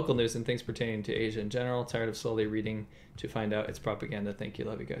focused on local news and things pertaining to Asia in general? Tired of slowly reading to find out it's propaganda. Thank you.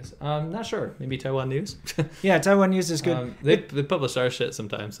 Love you guys. Not sure. Maybe Taiwan News? Yeah, Taiwan News is good. They publish our shit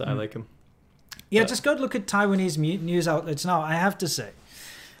sometimes, so I like them. Yeah, just go look at Taiwanese news outlets now. I have to say,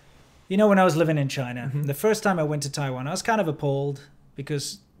 when I was living in China, the first time I went to Taiwan, I was kind of appalled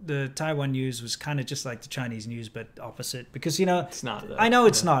because the Taiwan news was kind of just like the Chinese news, but opposite. Because, it's not. I know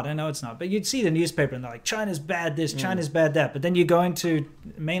it's not. But you'd see the newspaper and they're like, China's bad this, China's bad that. But then you go into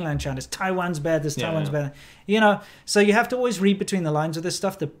mainland China, it's Taiwan's bad this, Taiwan's bad that. So you have to always read between the lines of this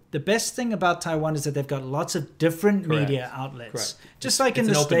stuff. The best thing about Taiwan is that they've got lots of different media outlets. Just like in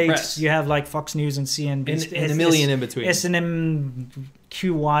the States, you have like Fox News and CNBC. And a million in between. SNM,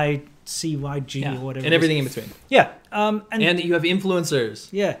 QY, CYG or whatever. And everything in between. Yeah. And you have influencers.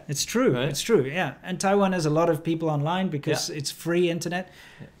 Yeah, it's true. Right? It's true, yeah. And Taiwan has a lot of people online because it's free internet.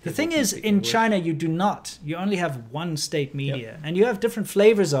 The thing is, in China, you do not. You only have one state media. And you have different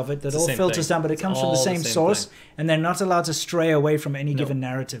flavors of it that all filters down, but it comes from the same source. And they're not allowed to stray away from any given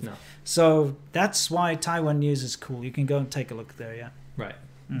narrative. No. So that's why Taiwan News is cool. You can go and take a look there, yeah. Right.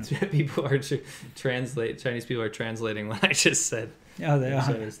 People are Chinese people are translating what I just said. Oh, they are.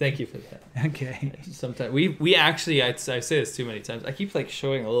 Thank you for that. Okay. Sometimes we actually, I say this too many times. I keep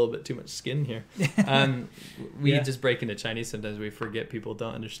showing a little bit too much skin here. We just break into Chinese sometimes. We forget people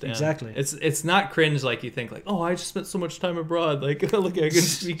don't understand. Exactly. It's not cringe like you think. I just spent so much time abroad. Look, I can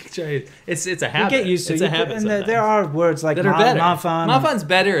speak Chinese. It's a habit. You get used to it. It's a habit. And there are words like that are better. Mafan. Mafan's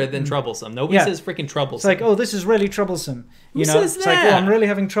better than troublesome. Nobody says freaking troublesome. It's like, this is really troublesome. Who says it's that? like, I'm really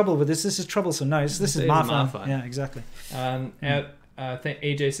having trouble with this. This is troublesome. No, this is Mafan. Yeah, exactly.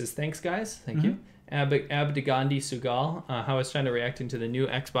 AJ says, thanks, guys. Thank you. Abdigandi Sugal, how is China reacting to the new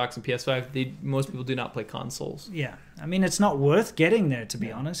Xbox and PS5? Most people do not play consoles. Yeah. I mean, it's not worth getting there, to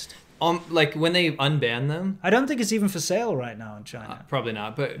be honest. When they unban them, I don't think it's even for sale right now in China. Probably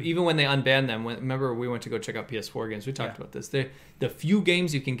not. But even when they unban them, remember we went to go check out PS4 games. We talked about this. The few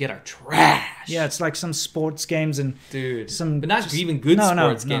games you can get are trash. Yeah, it's like some sports games and but not even good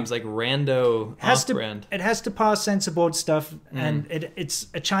sports games like rando off-brand. It has to pass censor board stuff, and it's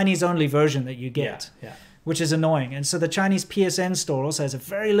a Chinese only version that you get. Yeah. Which is annoying. And so the Chinese PSN store also has a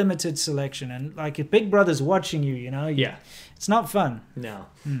very limited selection. And if Big Brother's watching you, it's not fun. No.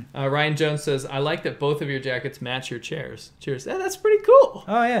 Ryan Jones says, I like that both of your jackets match your chairs. Cheers. Yeah, that's pretty cool.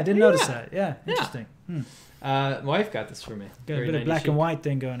 Oh, yeah. Didn't notice that. Yeah. Interesting. My wife got this for me. Got a bit of black and white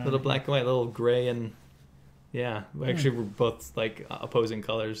thing going on. Little black and white, little gray and... Yeah, actually, we're both opposing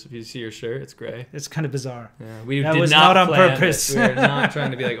colors. If you see your shirt, it's gray. It's kind of bizarre. Yeah, that was not on purpose. We're not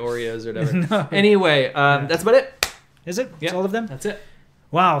trying to be like Oreos or whatever. No. Anyway, that's about it. Is it? Yeah, it's all of them? That's it.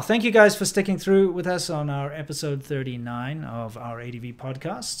 Wow. Thank you guys for sticking through with us on our episode 39 of our ADV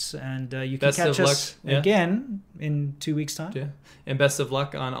podcasts. And you can catch us again in 2 weeks' time. Yeah. And best of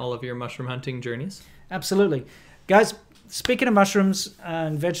luck on all of your mushroom hunting journeys. Absolutely. Guys, speaking of mushrooms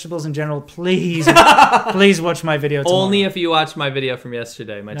and vegetables in general, please watch my video tomorrow. Only if you watch my video from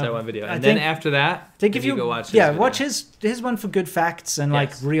yesterday, my Taiwan video. And then after that, if you go watch his video. Watch his one for good facts and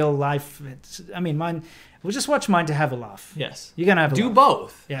real life. Mine, we'll just watch mine to have a laugh. Yes. You're going to have a laugh. Do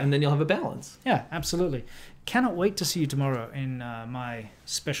both, yeah. And then you'll have a balance. Yeah, absolutely. Cannot wait to see you tomorrow in my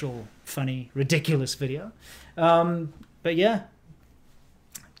special, funny, ridiculous video. But yeah.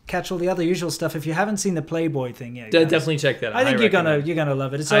 catch all the other usual stuff. If you haven't seen the Playboy thing yet, definitely check that out. I think you're gonna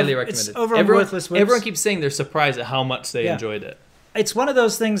love it. It's highly recommended. It's over on Worthless Whips. Everyone keeps saying they're surprised at how much they enjoyed it. It's one of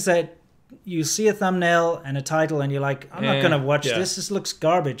those things that you see a thumbnail and a title and you're like, I'm not going to watch this. This looks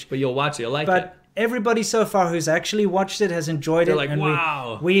garbage. But you'll watch it. You'll like it. But everybody so far who's actually watched it has enjoyed it. Like, and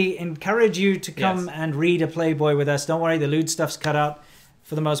wow. We encourage you to come and read a Playboy with us. Don't worry, the lewd stuff's cut out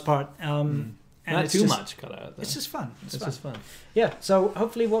for the most part. And not too much cut out. Though. It's just fun. It's just fun. Yeah, so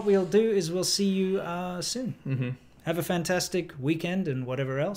hopefully what we'll do is we'll see you soon. Have a fantastic weekend and whatever else.